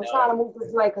let down. me I'm trying to know. move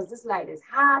this light because this light is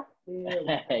hot.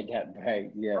 Yeah. I got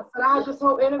right. Yeah. I said I had this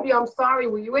whole interview. I'm sorry.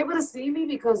 Were you able to see me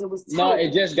because it was No,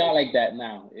 it television? just got like that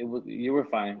now. It was you were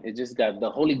fine. It just got the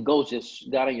Holy Ghost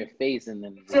just got on your face and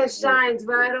then It just shines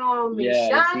right on me. yeah,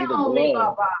 you Shine see the on me, glow.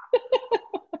 Papa.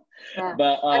 Yeah.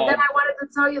 But And then I wanted to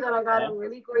tell you that I got a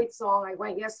really great song. I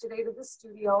went yesterday to the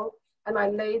studio and I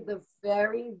laid the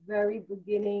very, very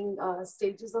beginning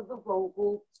stages of the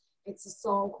vocal. It's a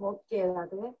song called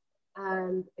Quédate.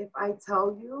 And if I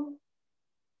tell you,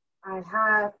 I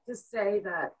have to say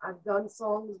that I've done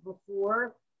songs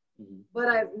before, but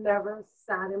I've never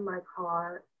sat in my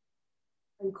car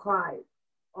and cried.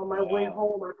 On my way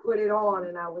home, I put it on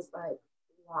and I was like,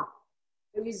 wow.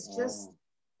 It was just,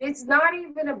 it's not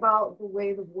even about the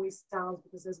way the voice sounds,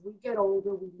 because as we get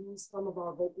older, we lose some of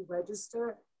our vocal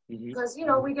register because, you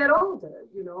know, we get older,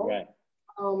 you know. Right.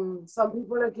 Some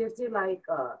people are gifted, like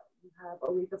you have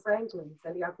Aretha Franklin,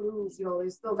 Celia Cruz, you know, they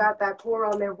still got that core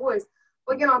on their voice.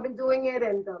 But, you know, I've been doing it,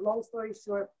 and long story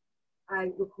short,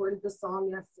 I recorded the song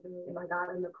yesterday, and I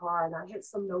got in the car, and I hit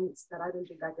some notes that I didn't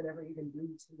think I could ever even do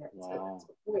to get to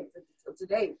the point to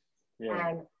today. Yeah.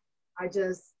 And I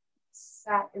just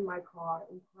sat in my car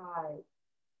and cried.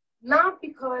 Not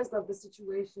because of the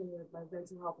situation with my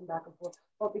mental health and back and forth,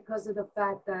 but because of the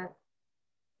fact that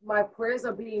my prayers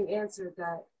are being answered,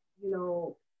 that, you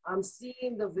know, I'm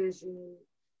seeing the vision.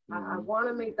 I want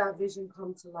to make that vision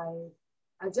come to life.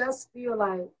 I just feel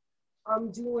like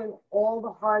I'm doing all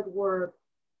the hard work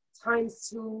times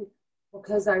 2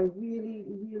 because I really,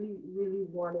 really, really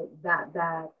want it that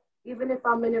bad. Even if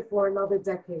I'm in it for another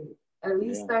decade, at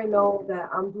least I know that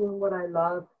I'm doing what I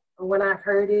love. And when I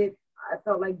heard it, I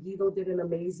felt like Guido did an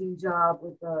amazing job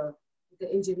with the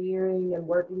engineering and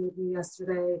working with me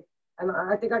yesterday. And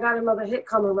I think I got another hit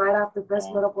coming right after Best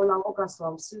Muero por la Boca, so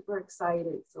I'm super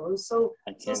excited. So I'm so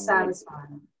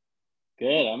satisfying.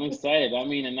 Good, I'm excited. I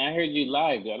mean, and I heard you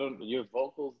live. Your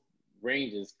vocal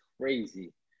range is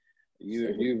crazy.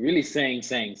 You really sang.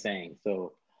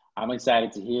 So I'm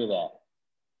excited to hear that.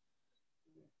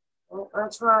 Well, I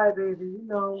try, baby. You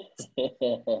know,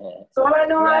 that's all I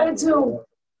know how to do.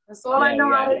 That's all I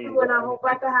know how to do, and I hope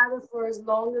I can have it for as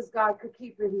long as God could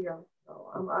keep it here.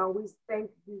 So I always thank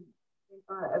you.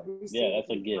 That's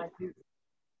a gift.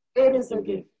 It is a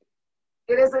gift.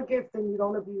 It is a gift, and you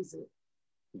don't abuse it.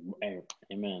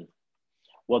 Amen.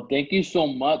 Well, thank you so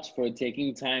much for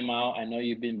taking time out. I know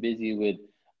you've been busy with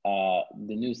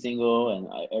the new single and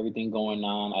everything going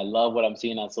on. I love what I'm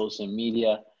seeing on social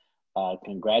media.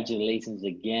 Congratulations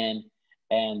again.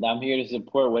 And I'm here to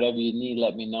support whatever you need.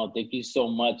 Let me know. Thank you so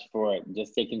much for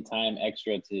just taking time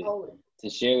extra to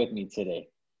share with me today.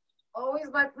 Always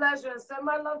my pleasure. Send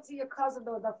my love to your cousin,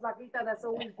 though, the flaquita that's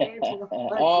always dancing.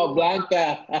 Oh,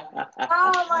 Blanca.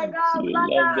 Oh, my God,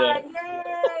 Blanca.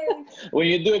 Yay. When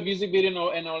you do a music video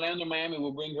in Orlando, Miami,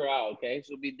 we'll bring her out, okay?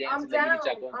 She'll be dancing. I'm down.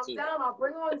 I'll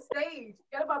bring her on stage.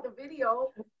 Forget about the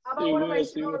video. How about one of my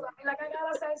shows? I'll be like, I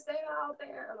got to stay out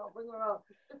there, and I'll bring her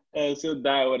out. She'll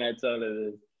die when I tell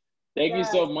her this. Thank you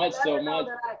so much, so much.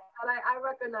 I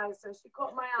recognize her. She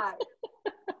caught my eye.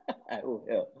 I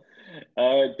will.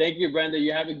 Thank you, Brenda.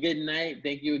 You have a good night.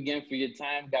 Thank you again for your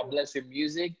time. God bless your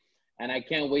music. And I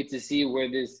can't wait to see where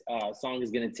this song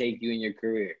is going to take you in your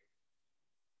career.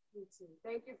 Me too.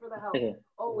 Thank you for the help.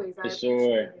 Always. For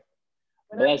sure. It.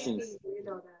 Blessings. You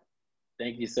know that.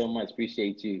 Thank you so much.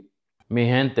 Appreciate you. Mi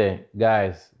gente,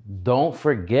 guys, don't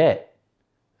forget,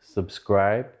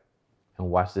 subscribe and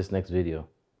watch this next video.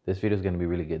 This video is going to be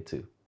really good too.